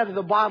instead of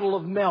the bottle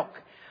of milk.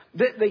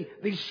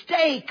 The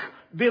steak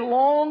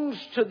belongs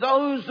to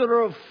those that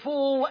are of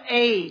full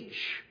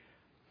age,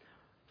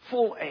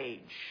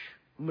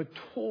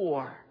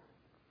 mature,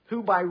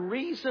 who by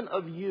reason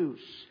of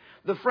use.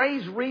 The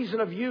phrase reason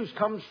of use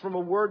comes from a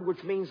word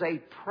which means a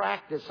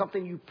practice,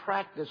 something you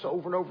practice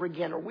over and over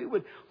again, or we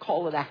would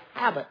call it a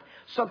habit,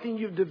 something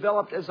you've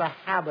developed as a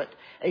habit,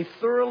 a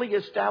thoroughly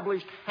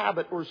established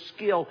habit or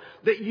skill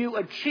that you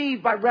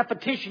achieved by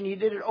repetition. You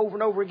did it over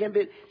and over again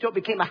until it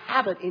became a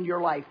habit in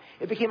your life.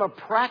 It became a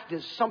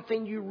practice,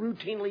 something you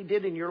routinely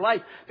did in your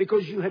life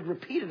because you had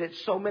repeated it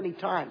so many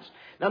times.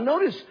 Now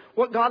notice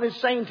what God is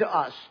saying to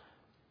us.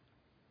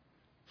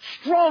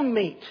 Strong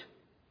meat.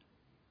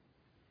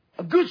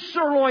 A good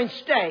sirloin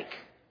steak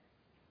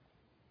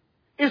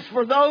is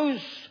for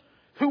those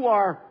who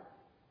are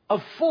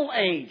of full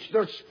age.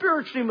 They're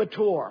spiritually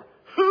mature.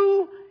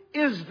 Who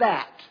is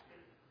that?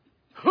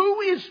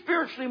 Who is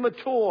spiritually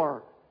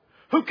mature?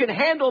 Who can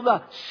handle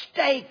the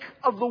steak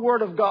of the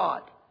Word of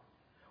God?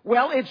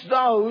 Well, it's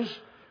those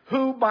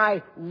who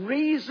by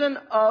reason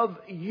of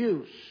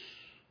use,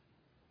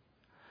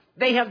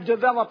 they have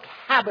developed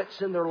habits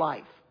in their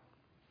life.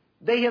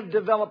 They have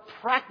developed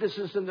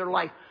practices in their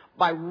life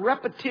by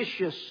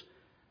repetitious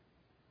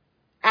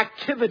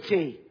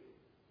activity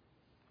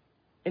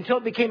until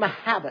it became a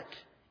habit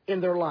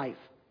in their life.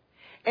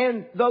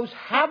 And those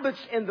habits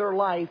in their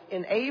life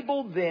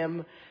enabled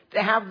them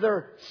to have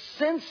their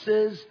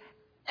senses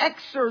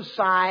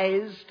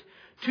exercised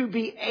to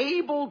be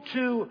able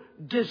to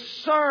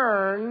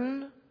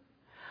discern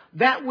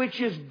that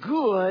which is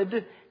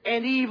good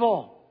and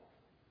evil.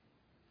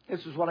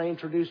 This is what I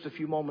introduced a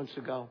few moments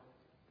ago.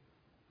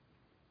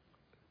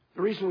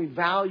 The reason we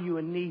value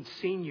and need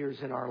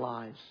seniors in our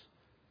lives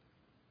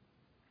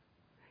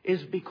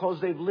is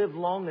because they've lived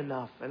long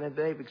enough and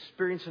they've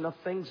experienced enough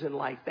things in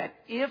life that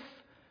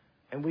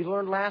and we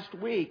learned last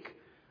week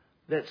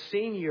that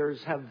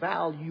seniors have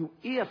value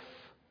if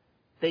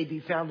they be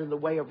found in the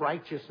way of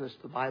righteousness,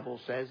 the Bible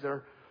says. There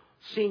are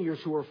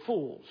seniors who are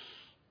fools.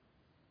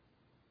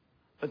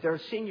 But there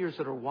are seniors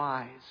that are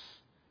wise.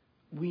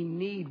 We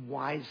need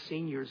wise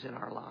seniors in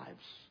our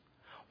lives.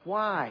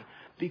 Why?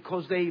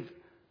 Because they've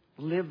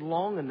lived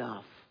long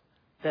enough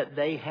that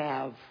they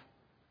have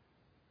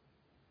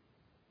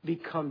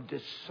become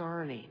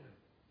discerning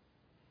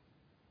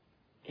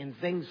in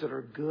things that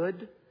are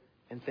good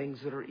and things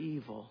that are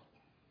evil.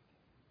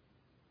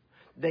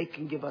 They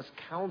can give us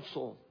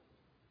counsel.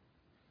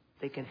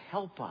 They can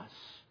help us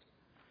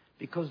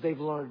because they've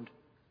learned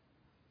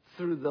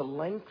through the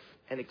length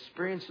and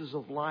experiences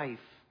of life.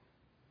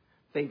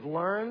 They've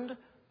learned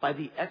by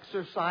the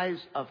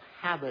exercise of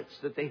habits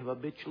that they have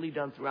habitually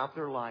done throughout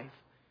their life.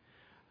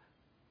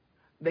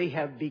 They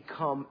have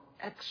become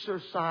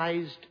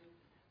exercised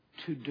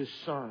to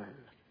discern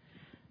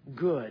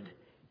good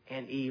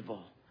and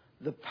evil.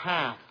 The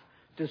path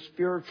to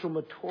spiritual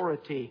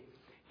maturity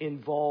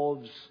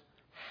involves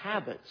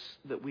habits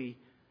that we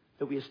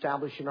that we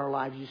establish in our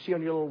lives. You see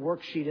on your little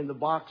worksheet in the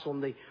box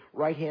on the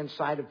right-hand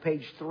side of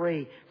page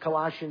 3,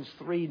 Colossians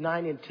 3,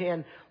 9 and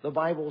 10, the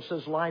Bible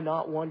says, lie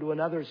not one to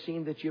another,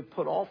 seeing that you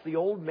put off the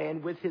old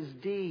man with his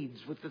deeds,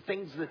 with the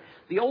things that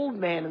the old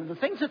man and the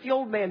things that the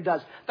old man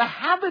does, the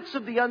habits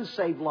of the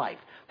unsaved life,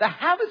 the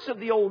habits of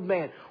the old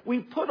man.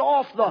 We put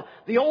off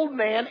the old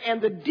man and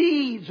the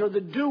deeds or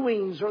the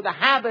doings or the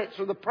habits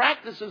or the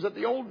practices of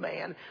the old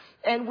man.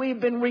 And we've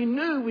been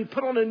renewed. We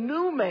put on a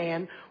new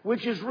man,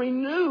 which is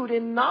renewed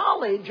in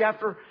knowledge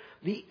after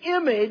the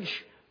image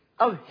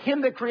of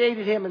Him that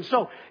created him. And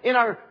so in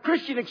our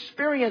Christian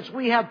experience,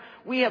 we have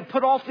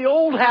put off the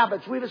old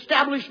habits. We've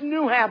established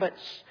new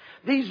habits.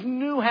 These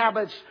new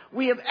habits,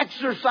 we have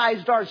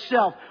exercised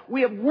ourselves.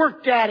 We have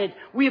worked at it.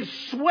 We have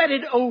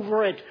sweated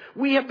over it.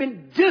 We have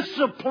been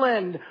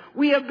disciplined.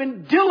 We have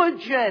been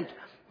diligent.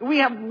 We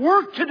have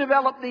worked to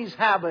develop these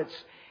habits.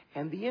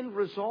 And the end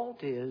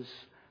result is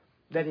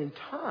that in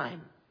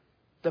time,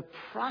 the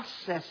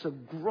process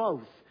of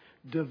growth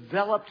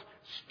developed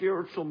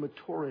spiritual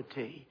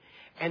maturity.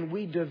 And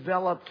we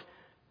developed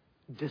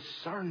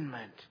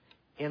discernment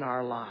in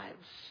our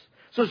lives.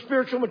 So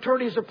spiritual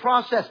maturity is a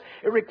process.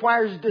 It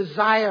requires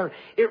desire.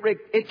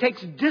 It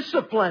takes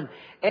discipline.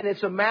 And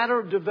it's a matter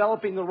of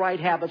developing the right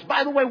habits.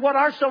 By the way, what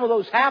are some of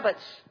those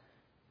habits?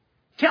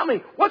 Tell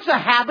me, what's a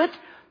habit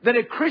that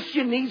a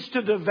Christian needs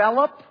to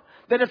develop?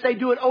 That if they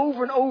do it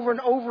over and over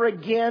and over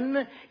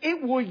again,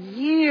 it will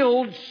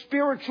yield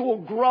spiritual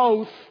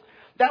growth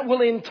that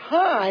will in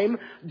time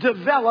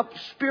develop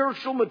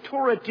spiritual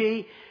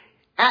maturity,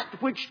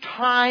 at which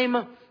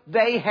time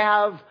they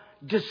have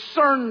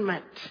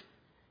discernment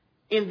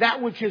in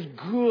that which is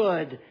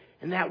good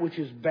and that which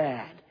is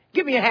bad.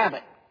 Give me a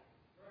habit.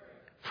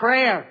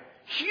 Prayer.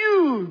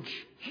 Huge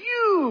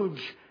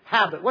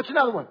habit. What's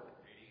another one?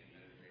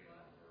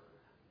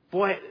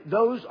 Boy,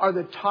 those are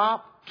the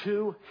top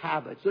 2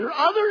 habits. There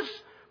are others,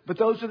 but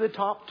those are the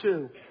top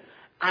 2.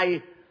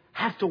 I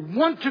have to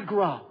want to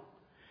grow.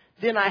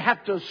 Then I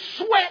have to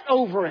sweat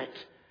over it.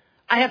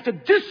 I have to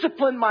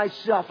discipline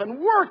myself and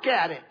work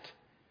at it.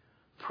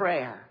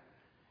 Prayer.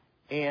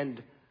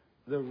 And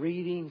the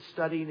reading,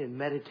 studying, and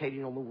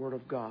meditating on the Word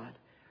of God,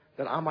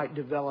 that I might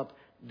develop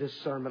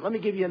discernment. Let me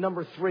give you a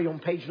number 3 on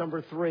page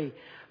number 3.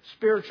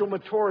 Spiritual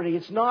maturity.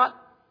 It's not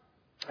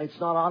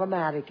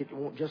automatic. It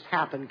won't just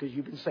happen because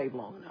you've been saved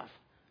long enough.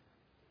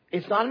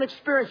 It's not an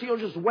experience you'll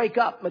just wake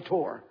up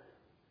mature.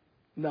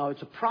 No,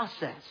 it's a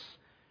process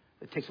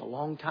that takes a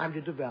long time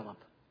to develop.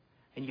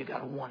 And you got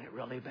to want it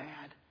really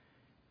bad.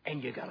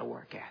 And you got to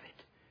work at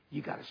it.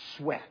 You got to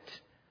sweat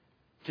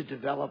to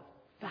develop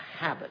the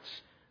habits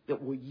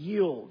that will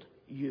yield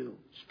you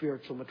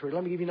spiritual maturity.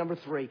 Let me give you number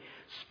 3.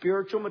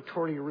 Spiritual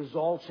maturity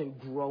results in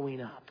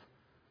growing up.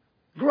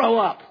 Grow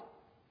up.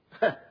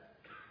 Has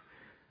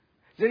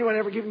anyone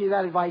ever given you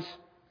that advice?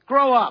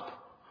 Grow up.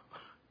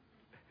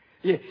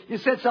 You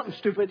said something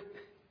stupid.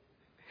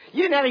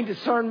 You didn't have any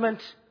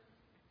discernment.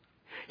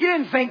 You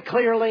didn't think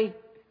clearly.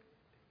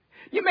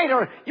 You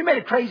made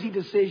a crazy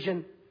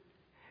decision.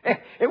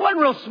 It wasn't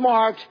real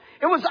smart.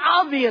 It was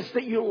obvious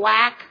that you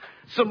lack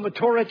some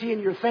maturity in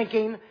your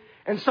thinking.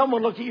 And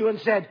someone looked at you and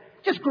said,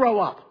 just grow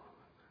up.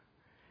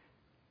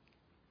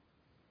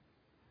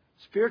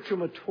 Spiritual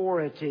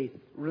maturity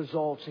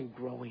results in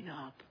growing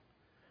up.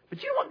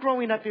 But you know what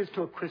growing up is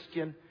to a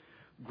Christian?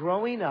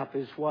 Growing up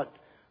is what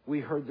we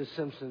heard the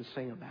Simpsons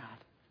sing about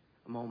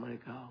a moment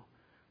ago.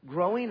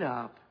 Growing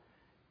up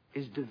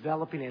is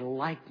developing a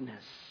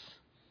likeness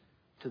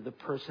to the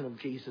person of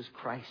Jesus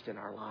Christ in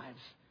our lives.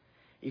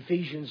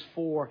 Ephesians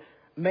 4,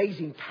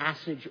 amazing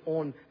passage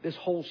on this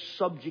whole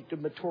subject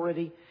of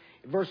maturity.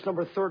 Verse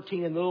number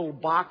 13 in the little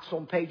box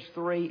on page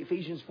 3,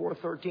 Ephesians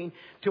 4:13,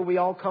 till we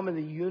all come in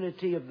the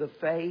unity of the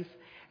faith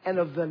and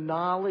of the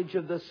knowledge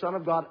of the Son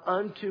of God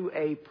unto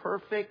a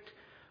perfect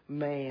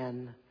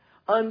man,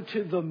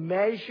 unto the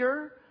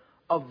measure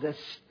of the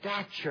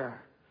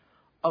stature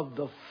of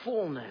the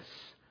fullness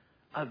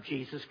of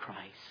Jesus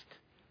Christ.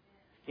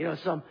 You know,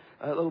 some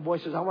little boy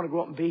says, I want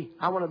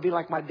to be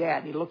like my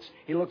dad. And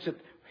he looks at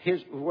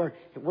where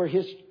he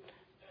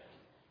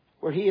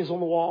is on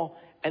the wall,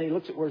 and he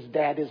looks at where his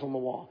dad is on the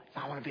wall.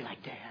 I want to be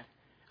like Dad.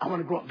 I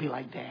want to grow up and be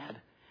like Dad.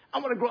 I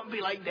want to grow up and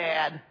be like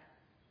Dad.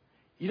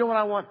 You know what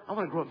I want? I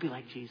want to grow up and be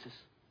like Jesus.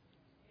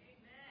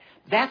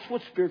 That's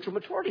what spiritual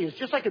maturity is.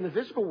 Just like in the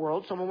physical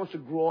world, someone wants to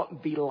grow up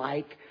and be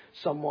like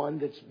someone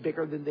that's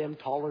bigger than them,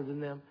 taller than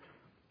them.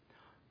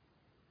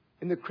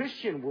 In the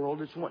Christian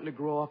world, it's wanting to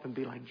grow up and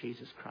be like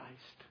Jesus Christ.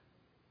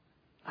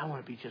 I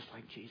want to be just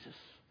like Jesus.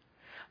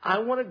 I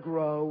want to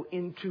grow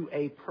into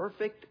a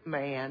perfect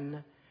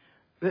man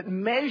that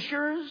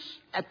measures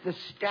at the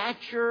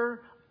stature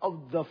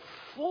of the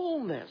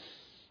fullness,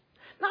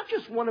 not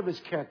just one of his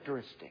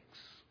characteristics,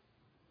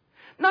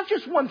 not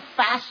just one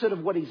facet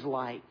of what he's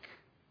like,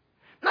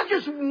 not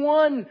just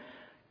one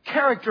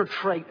character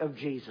trait of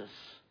Jesus.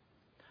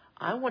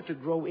 I want to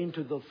grow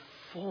into the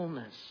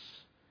fullness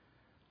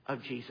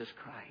of Jesus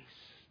Christ.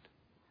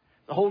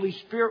 The Holy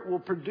Spirit will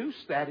produce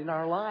that in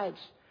our lives.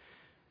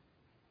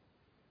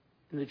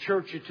 In the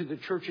church, to the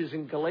churches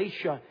in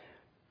Galatia,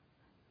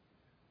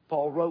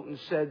 Paul wrote and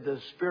said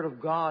the Spirit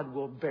of God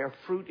will bear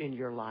fruit in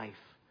your life.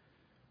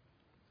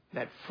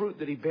 That fruit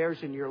that He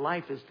bears in your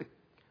life is the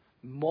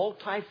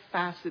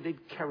multifaceted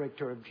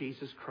character of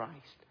Jesus Christ.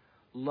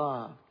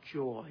 Love,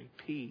 joy,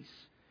 peace,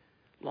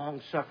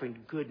 long-suffering,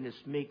 goodness,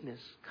 meekness,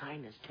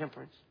 kindness,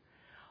 temperance.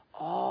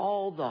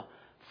 All the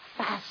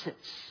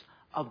facets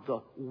of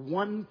the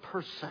one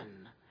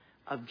person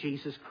of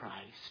Jesus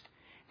Christ.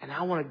 And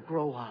I want to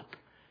grow up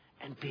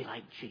and be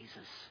like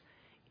Jesus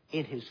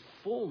in His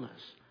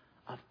fullness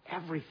of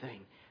everything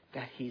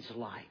that He's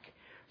like.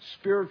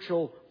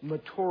 Spiritual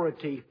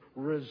maturity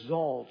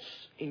results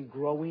in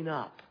growing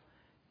up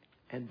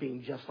and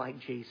being just like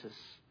Jesus.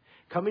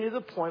 Coming to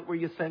the point where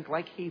you think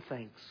like He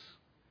thinks.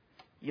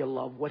 You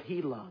love what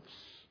He loves.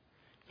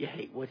 You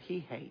hate what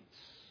He hates.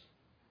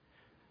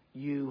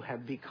 You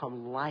have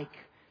become like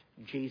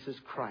Jesus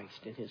Christ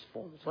in His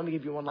fullness. Let me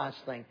give you one last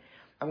thing.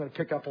 I'm going to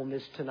pick up on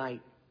this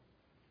tonight.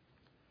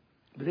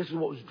 But this is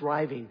what was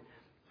driving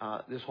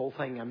this whole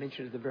thing I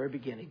mentioned at the very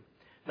beginning.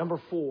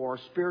 Number 4,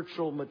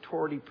 spiritual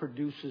maturity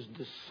produces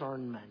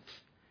discernment.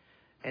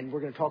 And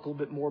we're going to talk a little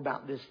bit more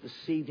about this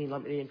evening.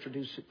 Let me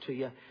introduce it to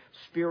you.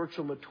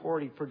 Spiritual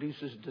maturity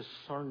produces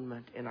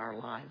discernment in our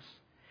lives.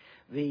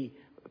 The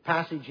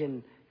passage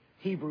in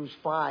Hebrews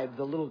 5,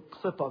 the little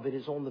clip of it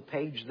is on the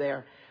page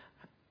there.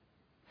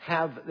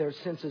 Have their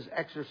senses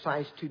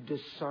exercised to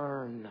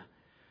discern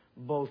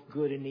both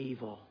good and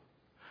evil.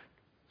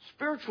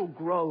 Spiritual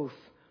growth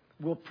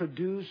will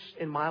produce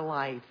in my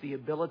life the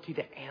ability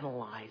to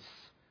analyze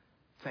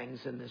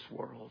things in this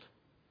world.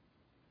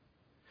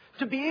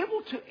 To be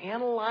able to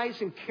analyze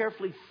and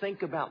carefully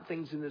think about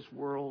things in this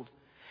world,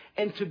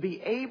 and to be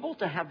able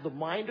to have the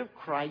mind of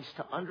Christ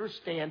to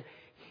understand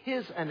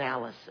His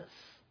analysis.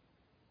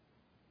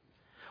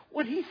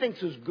 What He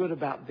thinks is good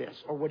about this,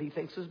 or what He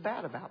thinks is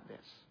bad about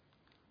this.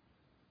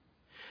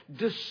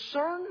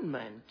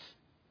 Discernment,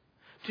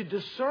 to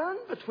discern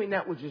between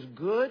that which is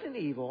good and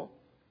evil,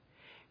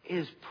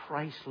 is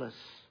priceless.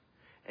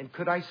 And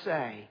could I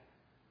say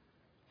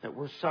that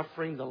we're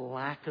suffering the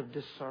lack of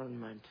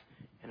discernment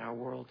in our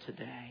world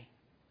today?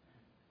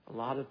 A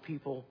lot of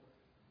people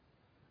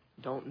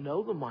don't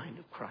know the mind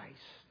of Christ.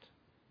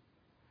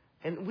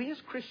 And we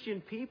as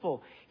Christian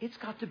people, it's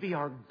got to be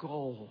our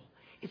goal.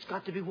 It's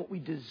got to be what we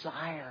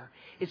desire.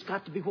 It's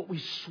got to be what we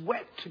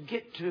sweat to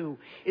get to.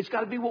 It's got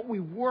to be what we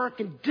work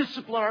and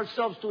discipline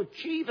ourselves to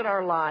achieve in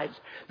our lives.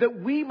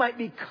 That we might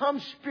become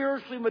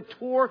spiritually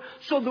mature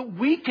so that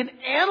we can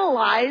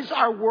analyze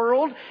our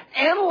world,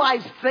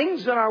 analyze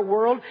things in our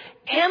world,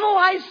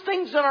 analyze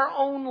things in our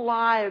own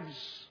lives.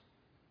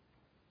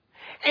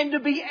 And to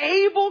be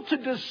able to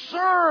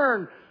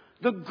discern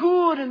the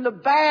good and the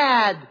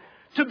bad,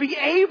 to be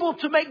able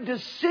to make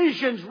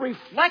decisions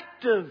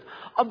reflective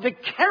of the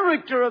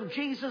character of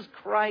Jesus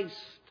Christ.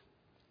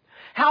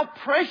 How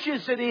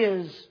precious it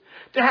is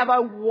to have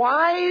a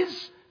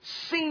wise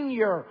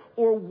senior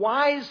or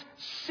wise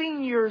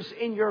seniors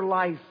in your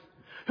life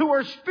who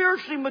are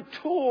spiritually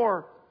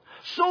mature,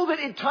 so that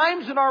in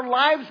times in our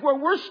lives where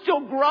we're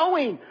still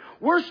growing,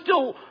 we're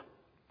still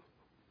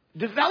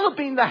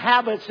developing the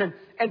habits and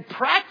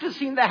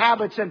practicing the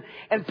habits and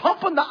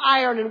pumping the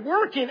iron and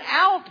working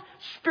out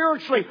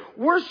spiritually,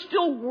 we're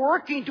still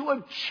working to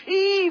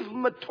achieve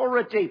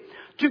maturity,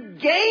 to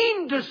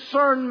gain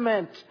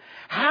discernment.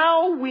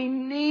 How we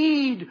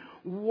need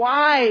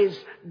wise,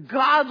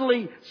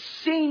 godly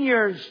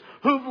seniors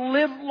who've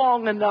lived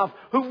long enough,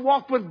 who've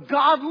walked with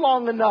God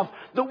long enough,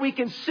 that we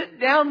can sit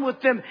down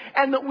with them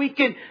and that we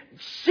can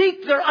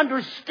seek their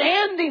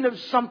understanding of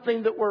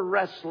something that we're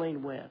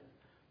wrestling with.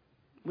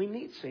 We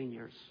need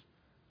seniors.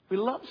 We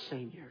love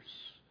seniors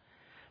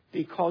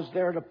because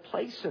they're at a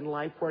place in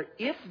life where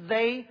if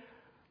they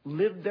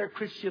live their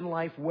Christian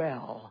life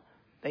well,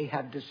 they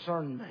have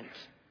discernment.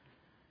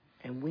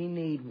 And we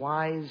need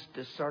wise,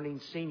 discerning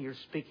seniors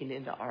speaking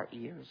into our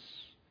ears,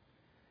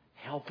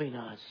 helping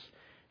us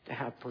to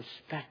have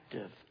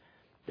perspective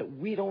that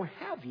we don't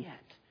have yet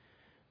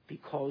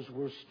because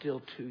we're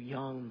still too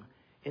young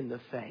in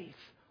the faith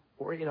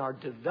or in our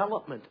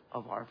development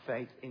of our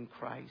faith in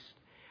Christ,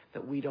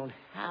 that we don't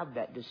have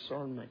that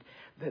discernment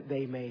that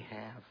they may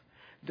have.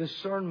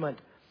 Discernment,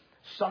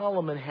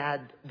 Solomon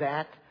had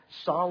that.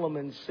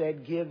 Solomon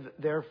said, "Give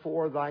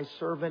therefore thy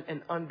servant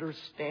an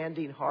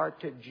understanding heart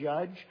to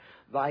judge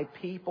thy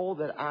people,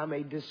 that I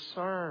may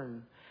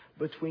discern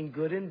between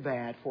good and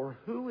bad. For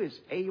who is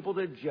able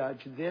to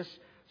judge this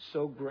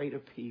so great a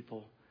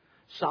people?"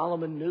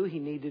 Solomon knew he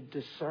needed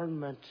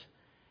discernment,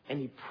 and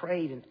he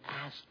prayed and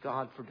asked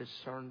God for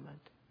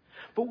discernment.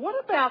 But what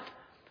about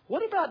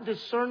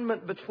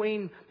discernment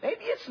between,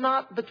 maybe it's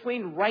not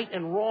between right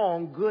and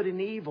wrong, good and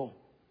evil.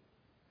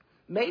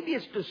 Maybe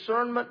it's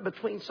discernment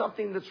between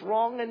something that's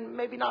wrong and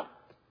maybe not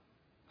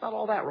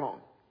all that wrong.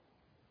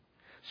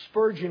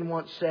 Spurgeon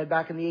once said,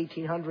 back in the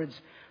 1800s,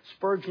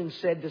 Spurgeon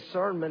said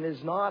discernment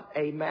is not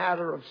a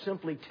matter of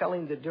simply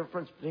telling the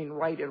difference between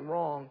right and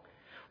wrong.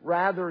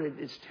 Rather, it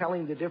is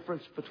telling the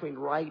difference between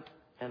right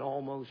and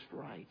almost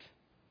right.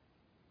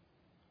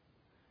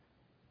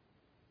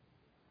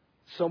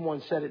 Someone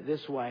said it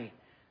this way.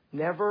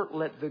 Never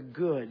let the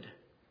good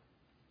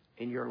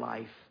in your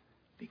life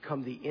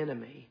become the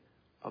enemy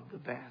of the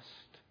best.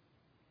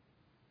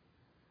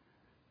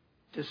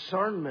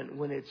 Discernment,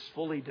 when it's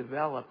fully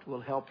developed,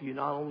 will help you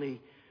not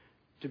only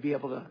to be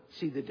able to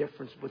see the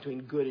difference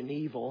between good and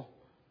evil,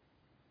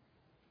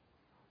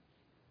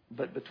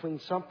 but between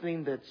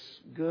something that's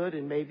good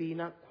and maybe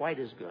not quite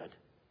as good.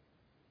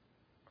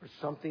 Or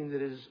something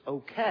that is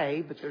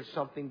okay, but there's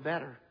something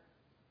better.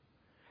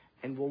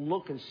 And we'll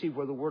look and see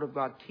where the Word of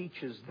God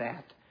teaches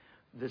that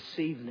this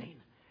evening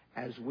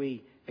as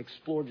we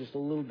explore just a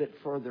little bit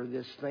further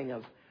this thing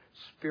of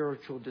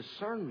spiritual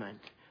discernment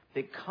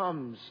that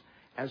comes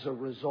as a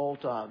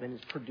result of and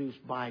is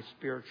produced by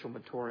spiritual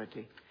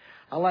maturity.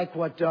 I like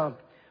what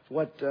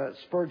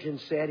Spurgeon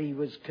said. He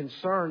was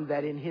concerned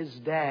that in his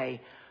day,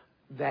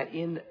 that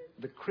in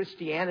the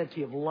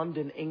Christianity of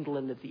London,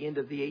 England at the end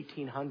of the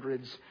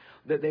 1800s,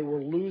 that they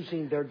were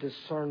losing their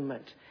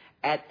discernment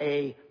at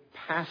a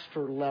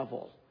pastor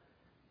level,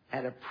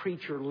 at a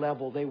preacher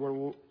level. They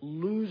were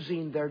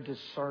losing their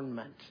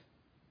discernment.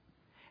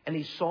 And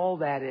he saw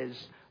that as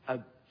a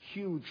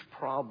huge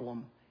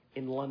problem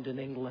in London,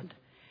 England.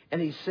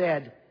 And he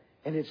said,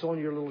 and it's on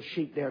your little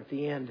sheet there at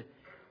the end,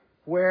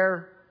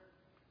 where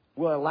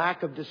will a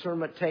lack of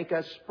discernment take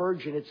us?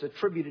 Spurgeon, it's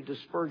attributed to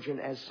Spurgeon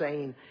as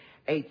saying,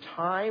 a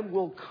time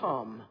will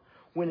come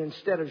when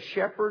instead of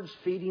shepherds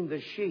feeding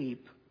the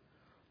sheep,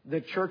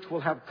 the church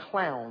will have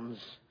clowns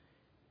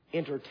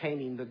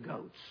entertaining the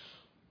goats.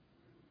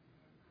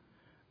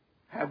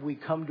 Have we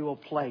come to a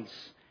place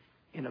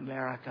in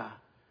America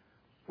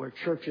where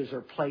churches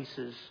are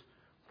places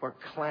where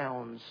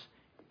clowns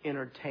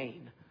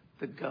entertain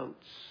the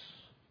goats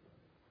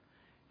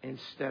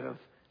instead of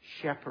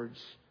shepherds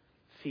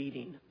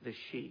feeding the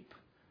sheep,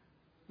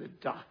 the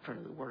doctrine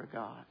of the Word of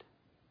God?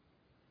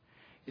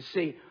 You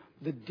see,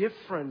 the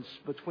difference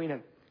between a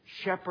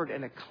shepherd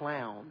and a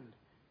clown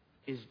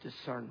is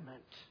discernment.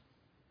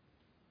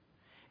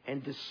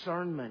 And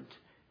discernment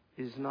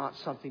is not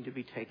something to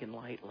be taken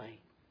lightly.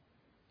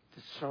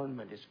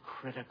 Discernment is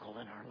critical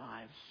in our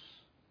lives.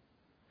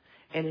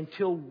 And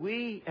until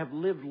we have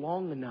lived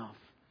long enough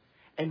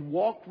and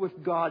walked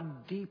with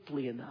God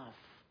deeply enough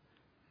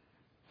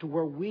to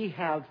where we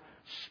have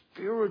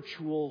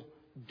spiritual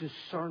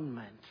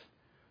discernment,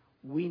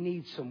 we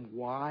need some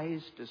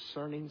wise,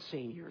 discerning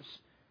seniors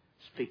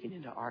speaking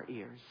into our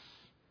ears,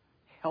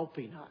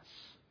 helping us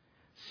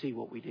see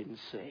what we didn't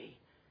see,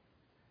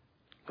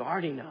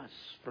 guarding us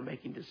from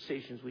making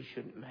decisions we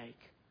shouldn't make,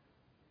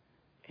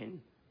 and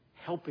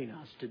helping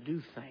us to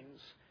do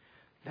things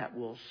that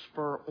will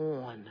spur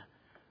on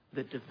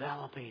the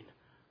developing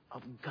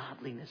of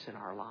godliness in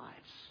our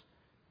lives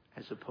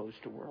as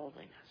opposed to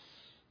worldliness.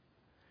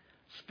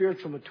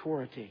 Spiritual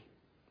maturity.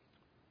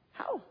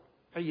 How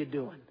are you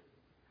doing?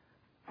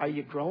 Are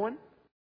you growing?